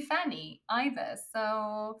wants to be Fanny either.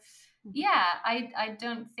 So yeah, I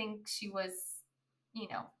don't think she was, you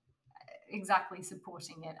know, exactly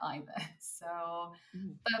supporting it either. So,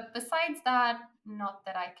 but besides that, not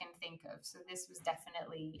that I can think of. So this was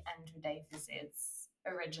definitely Andrew Davies's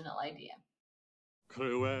original idea.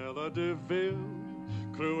 Cruella de Vil,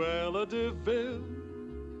 Cruella de Vil,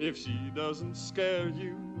 if she doesn't scare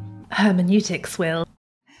you. Hermeneutics will.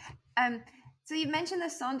 So you mentioned the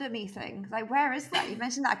sodomy thing. Like, where is that? You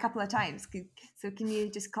mentioned that a couple of times. So can you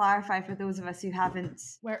just clarify for those of us who haven't?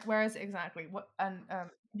 Where is it exactly? What and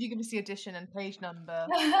you give us the edition and page number.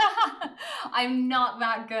 I'm not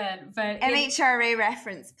that good, but MHRA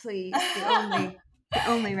reference, please. The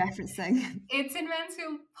only referencing. It's in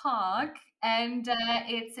Mansfield Park, and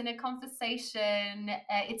it's in a conversation.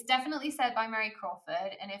 It's definitely said by Mary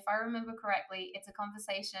Crawford, and if I remember correctly, it's a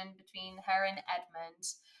conversation between her and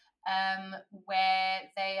Edmund, where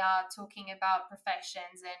they are talking about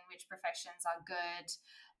professions and which professions are good.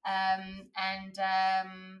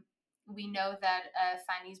 We know that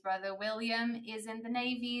Fanny's brother William is in the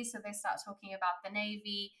Navy, so they start talking about the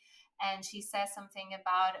Navy, and she says something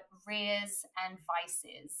about rears and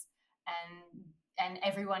vices, and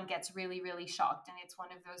everyone gets really, really shocked, and it's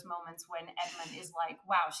one of those moments when Edmund is like,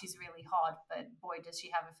 wow, she's really hot, but boy, does she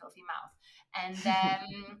have a filthy mouth. And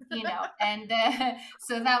you know, and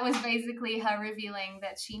so that was basically her revealing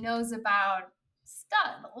that she knows about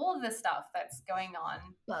stuff, all the stuff that's going on,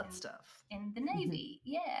 stuff in the Navy.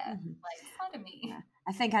 Like sodomy. Yeah.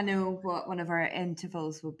 I think I know what one of our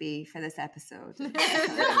intervals will be for this episode.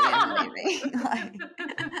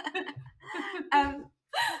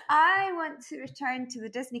 I want to return to the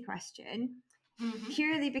Disney question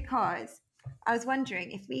purely because I was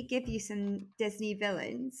wondering, if we give you some Disney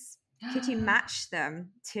villains, could you match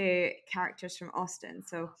them to characters from Austen?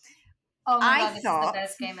 So oh my God,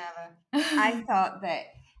 this is the best game ever. I thought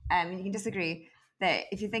that, you can disagree, that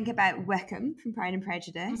if you think about Wickham from Pride and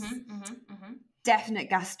Prejudice, definite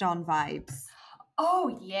Gaston vibes.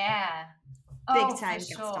 Oh yeah. Big time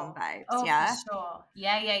Gaston vibes. Oh, yeah. For sure.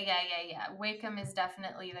 Yeah. Wickham is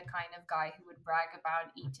definitely the kind of guy who would brag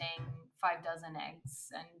about eating 5 dozen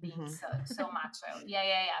eggs and being so macho.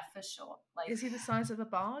 Yeah, for sure. Like, is he the size of a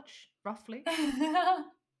barge, roughly?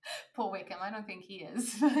 Poor Wickham, I don't think he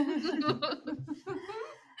is.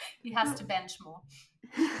 He has to bench more.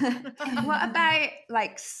 What about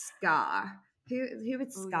like Scar? Who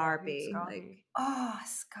would Scar be? Like,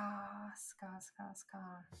 Scar.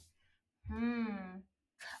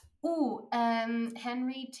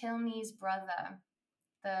 Henry Tilney's brother.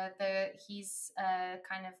 He's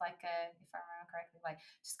kind of like if I remember correctly, like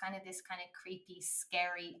just kind of this kind of creepy,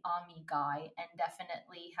 scary army guy, and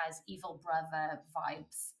definitely has evil brother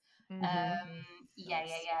vibes.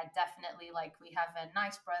 Definitely, like we have a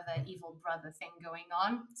nice brother, evil brother thing going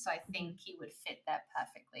on, so I think he would fit that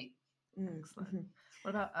perfectly. Excellent.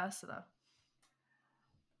 What about Ursula?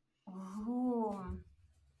 Ooh,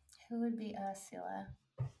 who would be Ursula?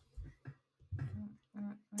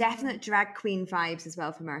 Definite drag queen vibes as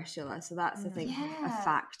well from Ursula, so that's I think a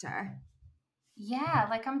factor. Yeah,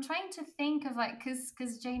 like I'm trying to think of like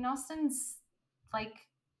because Jane Austen's like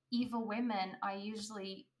evil women are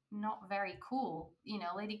usually not very cool. You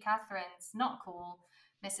know, Lady Catherine's not cool.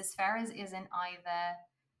 Mrs. Ferrers isn't either.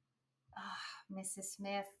 Mrs.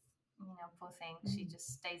 Smith, you know, poor thing. She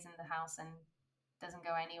just stays in the house and doesn't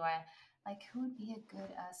go anywhere. Like, who would be a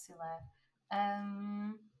good Ursula?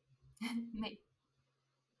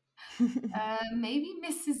 Maybe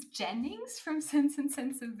Mrs. Jennings from Sense and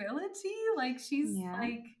Sensibility. Like, she's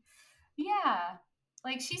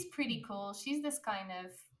like she's pretty cool. She's this kind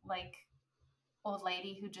of like old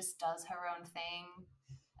lady who just does her own thing.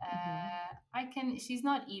 She's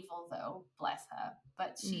not evil though, bless her,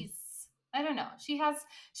 but she's I don't know. She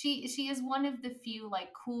is one of the few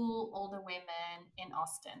like cool older women in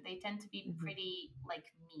Austen. They tend to be pretty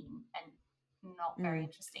like mean and not very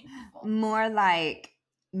interesting people. More like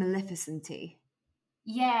Maleficent-y.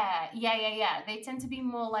 Yeah. They tend to be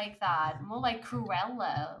more like that, more like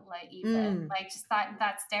Cruella, like even like just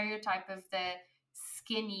that stereotype of the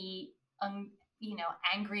skinny,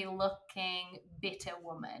 angry looking, bitter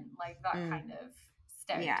woman, like that kind of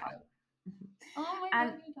stereotype. Oh my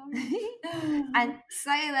god! And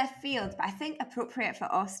slightly left field, but I think appropriate for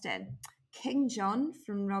Austen. King John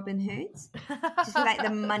from Robin Hood. Just like the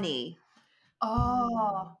money.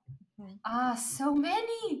 Oh. So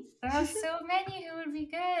many. There are so many who would be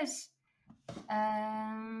good.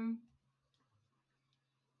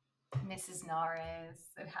 Mrs.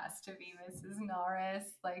 Norris. It has to be Mrs.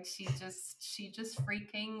 Norris. Like she just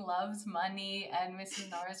freaking loves money, and Mrs.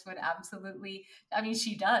 Norris would absolutely. I mean,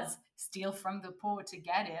 she does steal from the poor to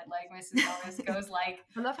get it. Like Mrs. Norris goes like.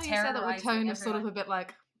 I love how you said that with tone of sort of a bit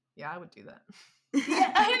like, yeah, I would do that.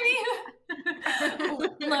 Yeah, I mean,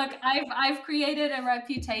 look, I've created a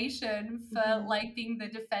reputation for like being the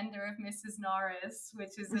defender of Mrs. Norris,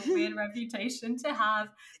 which is a weird reputation to have.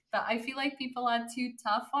 But I feel like people are too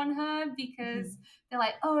tough on her because they're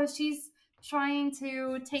like, oh, she's trying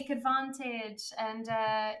to take advantage and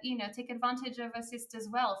take advantage of her sister's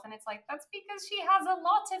wealth, and it's like, that's because she has a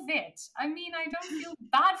lot of it. I mean, I don't feel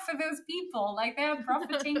bad for those people. Like, they're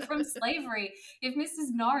profiting from slavery. If Mrs.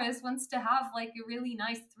 Norris wants to have like a really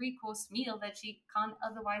nice 3-course meal that she can't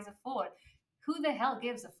otherwise afford, who the hell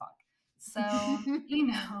gives a fuck? So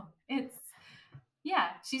it's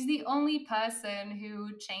she's the only person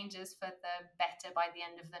who changes for the better by the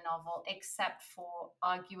end of the novel, except for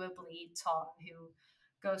arguably Tom, who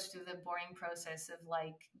goes through the boring process of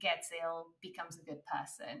like gets ill, becomes a good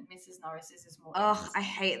person. Mrs. Norris is more. Oh, I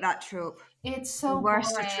hate that trope. It's so the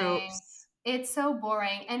worst boring. Of tropes. It's so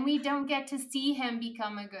boring, and we don't get to see him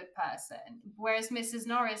become a good person. Whereas Mrs.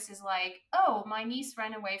 Norris is like, oh, my niece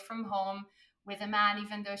ran away from home with a man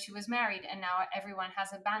even though she was married, and now everyone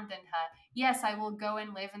has abandoned her. Yes, I will go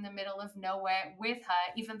and live in the middle of nowhere with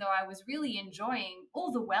her, even though I was really enjoying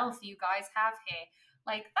all the wealth you guys have here.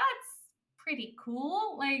 Like, that's pretty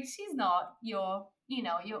cool. Like, she's not your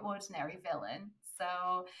ordinary villain.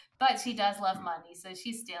 So, but she does love money, so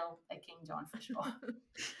she's still a King John for sure.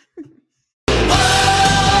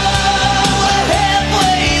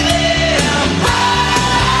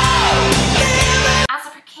 As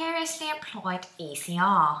a precariously employed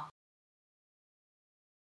ECR.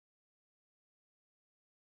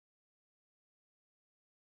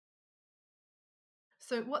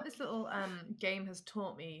 So what this little game has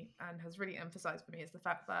taught me and has really emphasized for me is the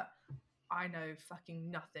fact that I know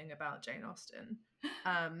fucking nothing about Jane Austen.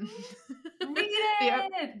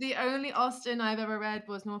 The only Austen I've ever read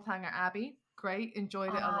was Northanger Abbey. Great,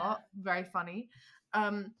 enjoyed it a lot. Very funny.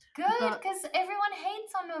 Good, because everyone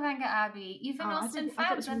hates on Northanger Abbey, even Austen fans. I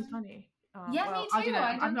thought it was really funny. Me too. I don't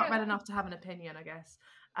know. I've not read enough to have an opinion, I guess.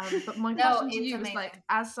 But my question to you is, like,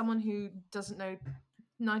 as someone who doesn't know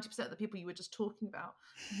 90% of the people you were just talking about,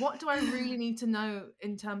 what do I really need to know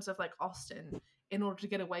in terms of like Austen in order to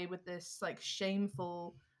get away with this like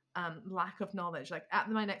shameful lack of knowledge? Like, at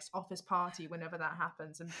my next office party, whenever that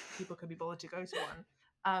happens and people can be bothered to go to one,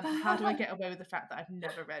 how do I get away with the fact that I've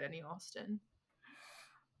never read any Austen?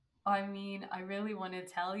 I mean, I really want to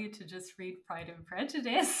tell you to just read Pride and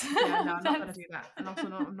Prejudice. Yeah, no, I'm not going to do that. And also,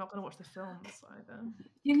 I'm not going to watch the films either.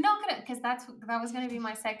 You're not going to, because that was going to be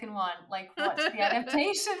my second one. Like, watch the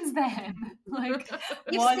adaptations then. Like,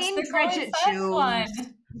 you've seen Bridget Jones.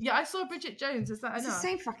 Yeah, I saw Bridget Jones. Is that enough? It's the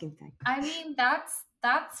same fucking thing. I mean, that's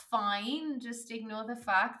fine. Just ignore the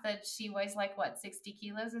fact that she weighs like 60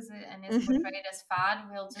 kilos and is portrayed as fat.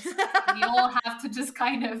 We all have to just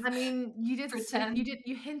kind of. I mean, you did pretend.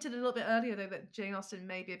 You hinted a little bit earlier though that Jane Austen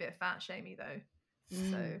may be a bit fat shamey though.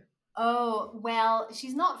 So. Oh, well,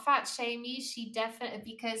 she's not fat shamey. She definitely,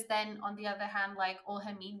 because then on the other hand, like, all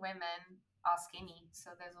her mean women are skinny.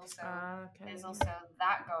 So there's also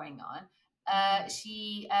that going on. I'm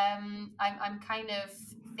kind of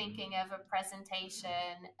thinking of a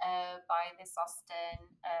presentation by this Austen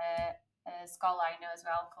scholar I know as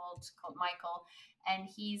well called Michael, and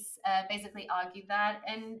he's basically argued that,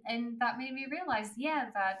 and that made me realize,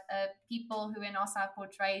 that people who in Austen are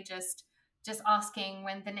portrayed just asking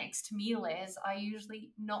when the next meal is are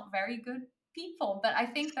usually not very good people. But I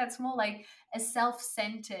think that's more like a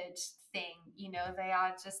self-centered thing.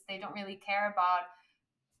 They don't really care about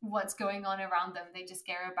what's going on around them. They just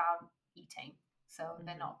care about eating. So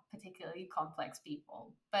they're not particularly complex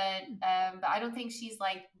people. But I don't think she's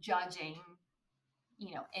like judging,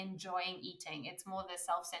 enjoying eating. It's more the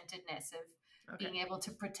self-centeredness of being able to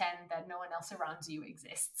pretend that no one else around you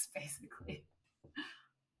exists, basically.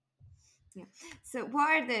 Yeah. So what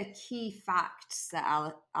are the key facts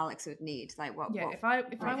that Alex would need? Like what? Yeah, what?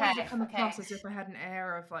 if I wanted to come across as if I had an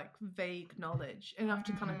air of like vague knowledge, enough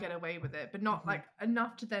to kind of get away with it, but not like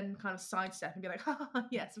enough to then kind of sidestep and be like,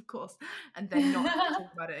 yes, of course, and then not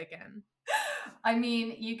talk about it again. I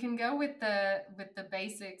mean, you can go with the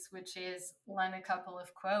basics, which is learn a couple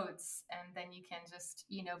of quotes, and then you can just,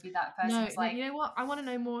 you know, be that person. No, who's like, you know what? I want to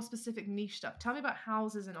know more specific niche stuff. Tell me about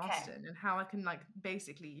houses in Austin and how I can like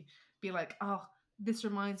basically be like, oh, this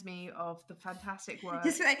reminds me of the fantastic work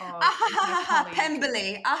Just like, of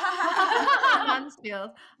Pemberley,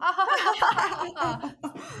 Mansfield,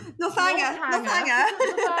 Northanger.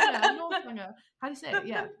 How do you say it?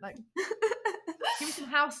 Yeah, like give me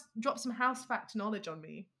drop some house fact knowledge on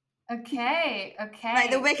me. Okay.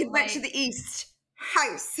 Like the Wicked Witch of the East,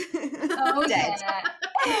 house. Oh, dead.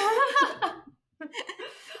 Yeah.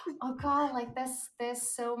 Oh god, like there's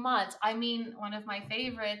so much. I mean, one of my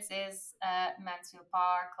favorites is Mansfield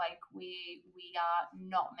Park. Like we are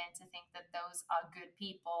not meant to think that those are good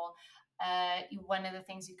people. One of the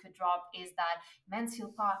things you could drop is that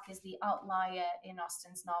Mansfield Park is the outlier in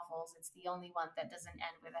Austen's novels. It's the only one that doesn't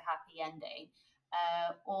end with a happy ending.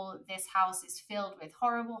 All this house is filled with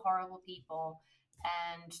horrible people,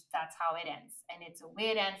 and that's how it ends. And it's a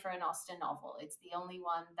weird end for an Austen novel. It's the only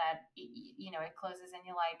one that, you know, it closes and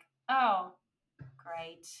you're like, oh,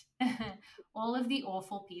 great. All of the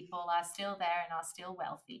awful people are still there and are still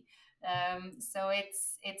wealthy. So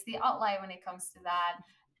it's the outlier when it comes to that.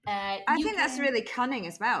 I think that's really cunning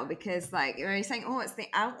as well, because like when you're saying, oh, it's the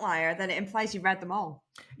outlier, then it implies you read them all.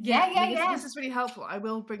 Yeah. This is really helpful. I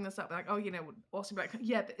will bring this up. Like, oh, you know, Austin, like,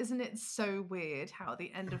 yeah, but isn't it so weird how at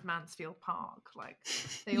the end of Mansfield Park, like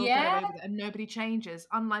they all get away with it and nobody changes,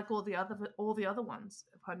 unlike all the other ones.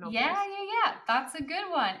 Yeah. That's a good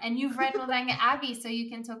one. And you've read Northanger Abbey, so you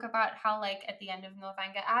can talk about how, like, at the end of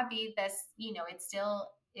Northanger Abbey, there's, you know, it's still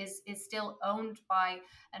is still owned by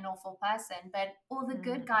an awful person, but all the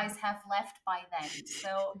good guys have left by then.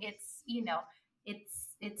 So it's, you know,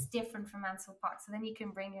 it's different from Mansfield Park. So then you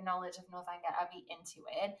can bring your knowledge of Northanger Abbey into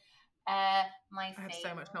it. I have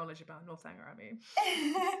so much knowledge about Northanger Abbey.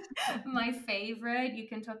 My favorite, you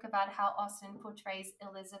can talk about how Austen portrays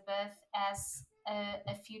Elizabeth as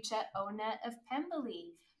a future owner of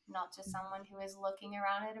Pemberley, not just someone who is looking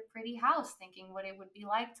around at a pretty house thinking what it would be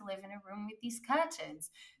like to live in a room with these curtains.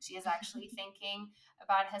 She is actually thinking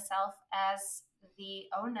about herself as the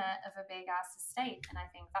owner of a big ass estate, and I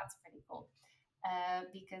think that's pretty cool.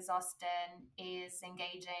 Because Austen is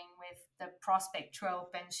engaging with the prospect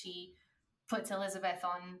trope, and she puts Elizabeth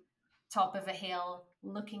on top of a hill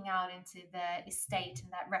looking out into the estate,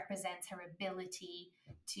 and that represents her ability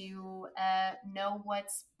to know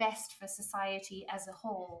what's best for society as a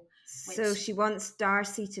whole. So she wants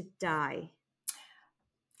Darcy to die.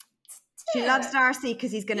 She loves Darcy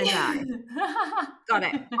because he's going to die. Got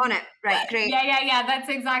it. On it. Right, great. Yeah. That's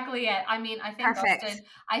exactly it. I mean, I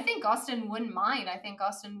think Austen wouldn't mind. I think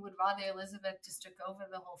Austen would rather Elizabeth just took over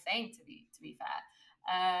the whole thing, to be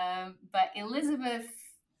fair. But Elizabeth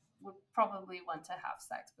would probably want to have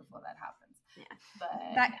sex before that happens. Yeah.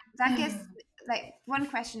 But that gives, like, one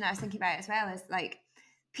question that I was thinking about as well is, like,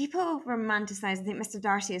 people romanticize and think Mr.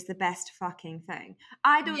 Darcy is the best fucking thing.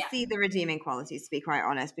 I don't see the redeeming qualities, to be quite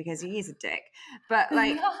honest, because he is a dick. But,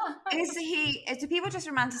 like, do people just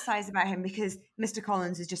romanticize about him because Mr.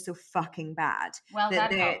 Collins is just so fucking bad? Well,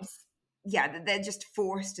 that helps. Yeah, that they're just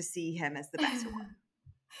forced to see him as the best one.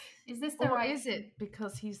 Is this or is it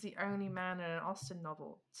because he's the only man in an Austen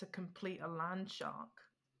novel to complete a land shark?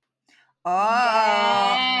 Oh,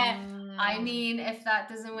 yeah. I mean, if that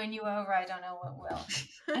doesn't win you over, I don't know what will.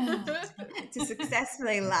 To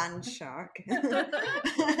successfully land shark.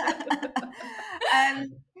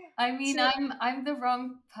 I mean, I'm the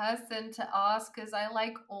wrong person to ask because I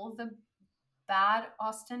like all the bad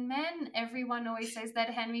Austen men. Everyone always says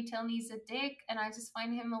that Henry Tilney's a dick, and I just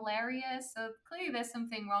find him hilarious. So clearly, there's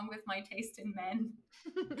something wrong with my taste in men.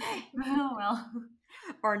 Oh well.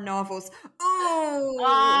 Or novels.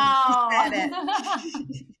 Oh, said it.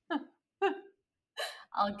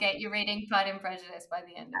 I'll get you reading Pride and Prejudice by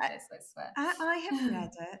the end of this, I swear. I have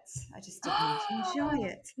read it. I just didn't enjoy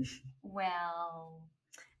it. Well,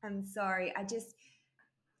 I'm sorry.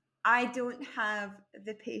 I don't have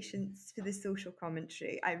the patience for the social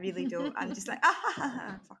commentary. I really don't. I'm just like,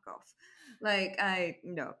 fuck off. Like,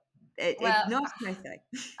 no. It's not my thing.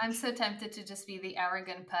 I'm so tempted to just be the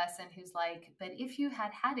arrogant person who's like, but if you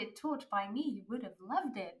had it taught by me, you would have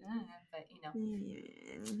loved it. But, you know,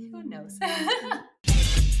 who knows?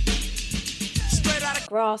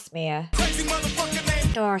 Grasmere.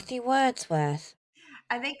 Dorothy Wordsworth.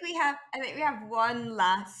 I think we have one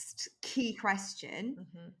last key question.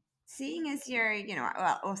 Mm-hmm. Seeing as you're,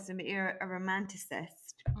 awesome, you're a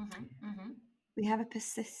romanticist. We have a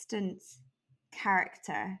persistent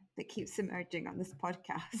character that keeps emerging on this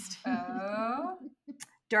podcast. Oh.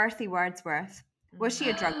 Dorothy Wordsworth. Was she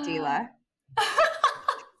a drug dealer?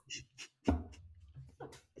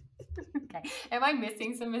 Okay. Am I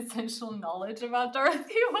missing some essential knowledge about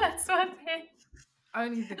Dorothy Wordsworth?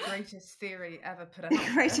 Only the greatest theory ever put out. The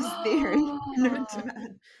greatest theory.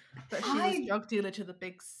 But she was drug dealer to the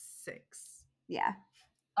big six. Yeah.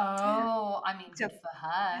 Oh, I mean, good for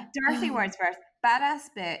her. Dorothy Wordsworth, badass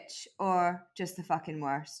bitch or just the fucking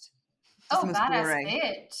worst? Just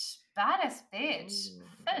Badass bitch.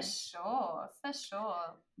 For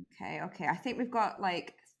sure. Okay. I think we've got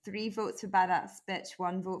like 3 votes for badass bitch,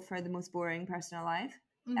 1 vote for the most boring person alive.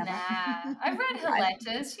 Nah, I've read her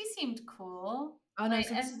letters. She seemed cool. Oh no,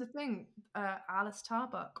 so this is the thing. Alice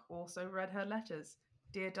Tarbuck also read her letters.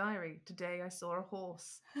 Dear diary, today I saw a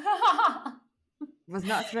horse. Was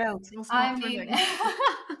not thrilled.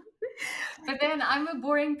 But then I'm a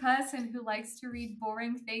boring person who likes to read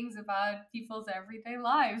boring things about people's everyday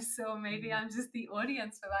lives. So maybe I'm just the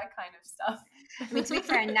audience for that kind of stuff. I mean, to be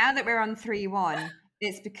fair, now that we're on 3-1,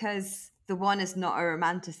 it's because the one is not a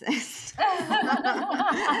romanticist.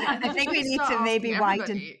 I think we need to maybe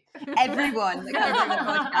widen everyone that comes on the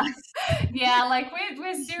podcast. Yeah, like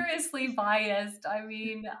we're seriously biased. I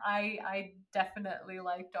mean, I definitely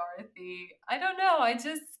like Dorothy. I don't know. I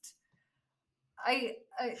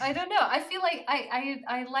don't know. I feel like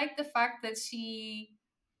I like the fact that she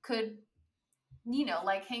could,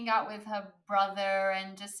 like hang out with her brother,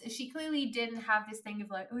 and just, she clearly didn't have this thing of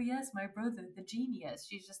like, oh yes, my brother, the genius.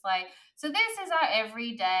 She's just like, so this is our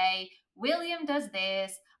everyday. William does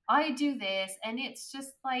this, I do this, and it's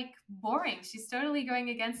just like boring. She's totally going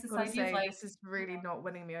against this idea of like, this is really not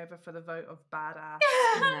winning me over for the vote of badass.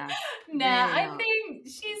 I think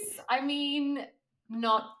she's,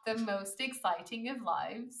 not the most exciting of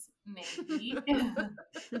lives, maybe. But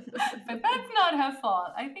that's not her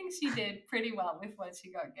fault. I think she did pretty well with what she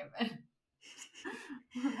got given.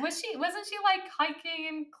 Wasn't she like hiking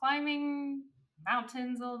and climbing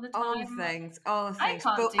mountains all the time? All the things. I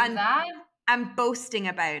can't do that. I'm boasting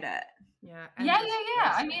about it. Yeah.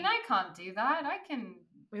 I mean, I can't do that. I can.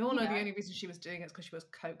 We all know the only reason she was doing it is because she was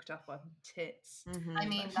coked up on tits. Mm-hmm. I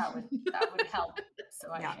mean, that would help. So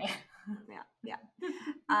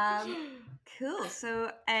Cool.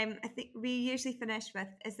 So I think we usually finish with,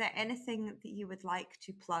 is there anything that you would like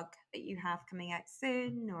to plug that you have coming out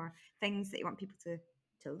soon, or things that you want people to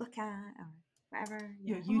look at, or whatever?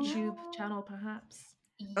 Your YouTube channel, perhaps?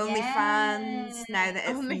 OnlyFans, now that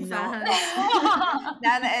it's not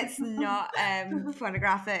now that it's not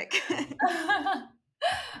pornographic.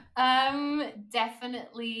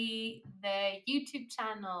 Definitely the YouTube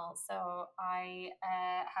channel. So I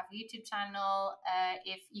have a YouTube channel.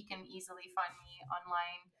 If you can easily find me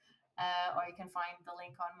online, or you can find the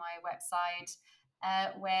link on my website,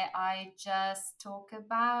 where I just talk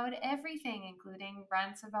about everything, including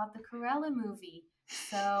rants about the Cruella movie.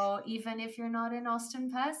 So even if you're not an Austen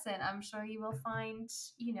person, I'm sure you will find,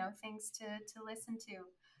 things to listen to.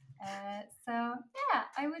 So yeah,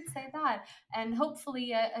 I would say that, and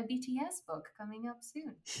hopefully a BTS book coming up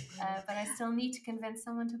soon. But I still need to convince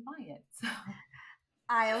someone to buy it. So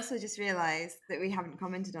I also just realised that we haven't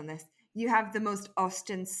commented on this. You have the most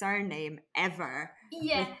Austen surname ever.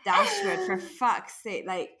 Yeah. With Dashwood, for fuck's sake!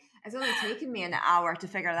 Like, it's only taken me an hour to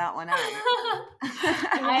figure that one out.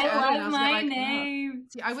 I love my name.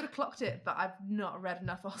 See, I would have clocked it, but I've not read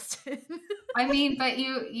enough Austen. I mean, but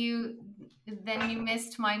you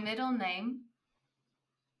missed my middle name.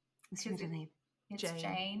 What's your middle name? It's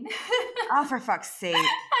Jane. Oh, for fuck's sake!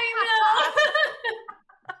 I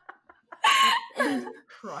know.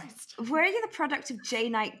 Christ. Were you the product of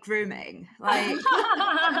Janeite grooming? Like,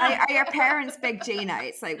 are your parents big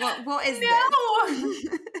Janeites? Like, what is this?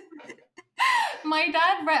 My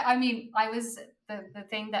dad read, I was, the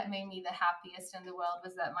thing that made me the happiest in the world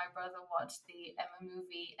was that my brother watched the Emma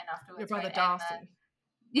movie, and afterwards your brother Darcy.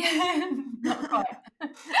 Yeah, not quite.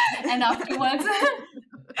 And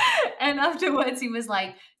afterwards he was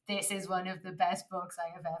like, this is one of the best books I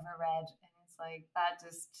have ever read. And it's like, that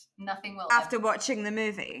just, nothing will After watching the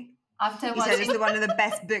movie? After he said it's one of the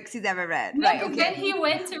best books he's ever read. No, right, but okay. then he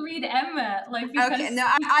went to read Emma. Okay, no,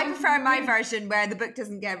 I prefer my version where the book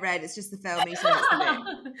doesn't get read, it's just the film, he said it's the book.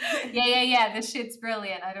 Yeah, the shit's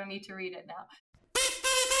brilliant. I don't need to read it now.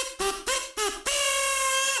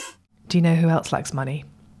 Do you know who else likes money?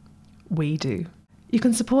 We do. You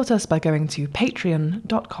can support us by going to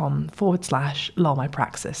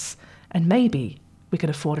patreon.com/lolmypraxis, and maybe we can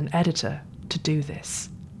afford an editor to do this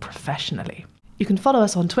professionally. You can follow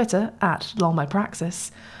us on Twitter at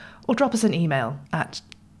lolmypraxis or drop us an email at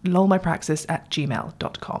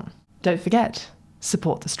lolmypraxis@gmail.com. Don't forget,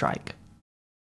 support the strike.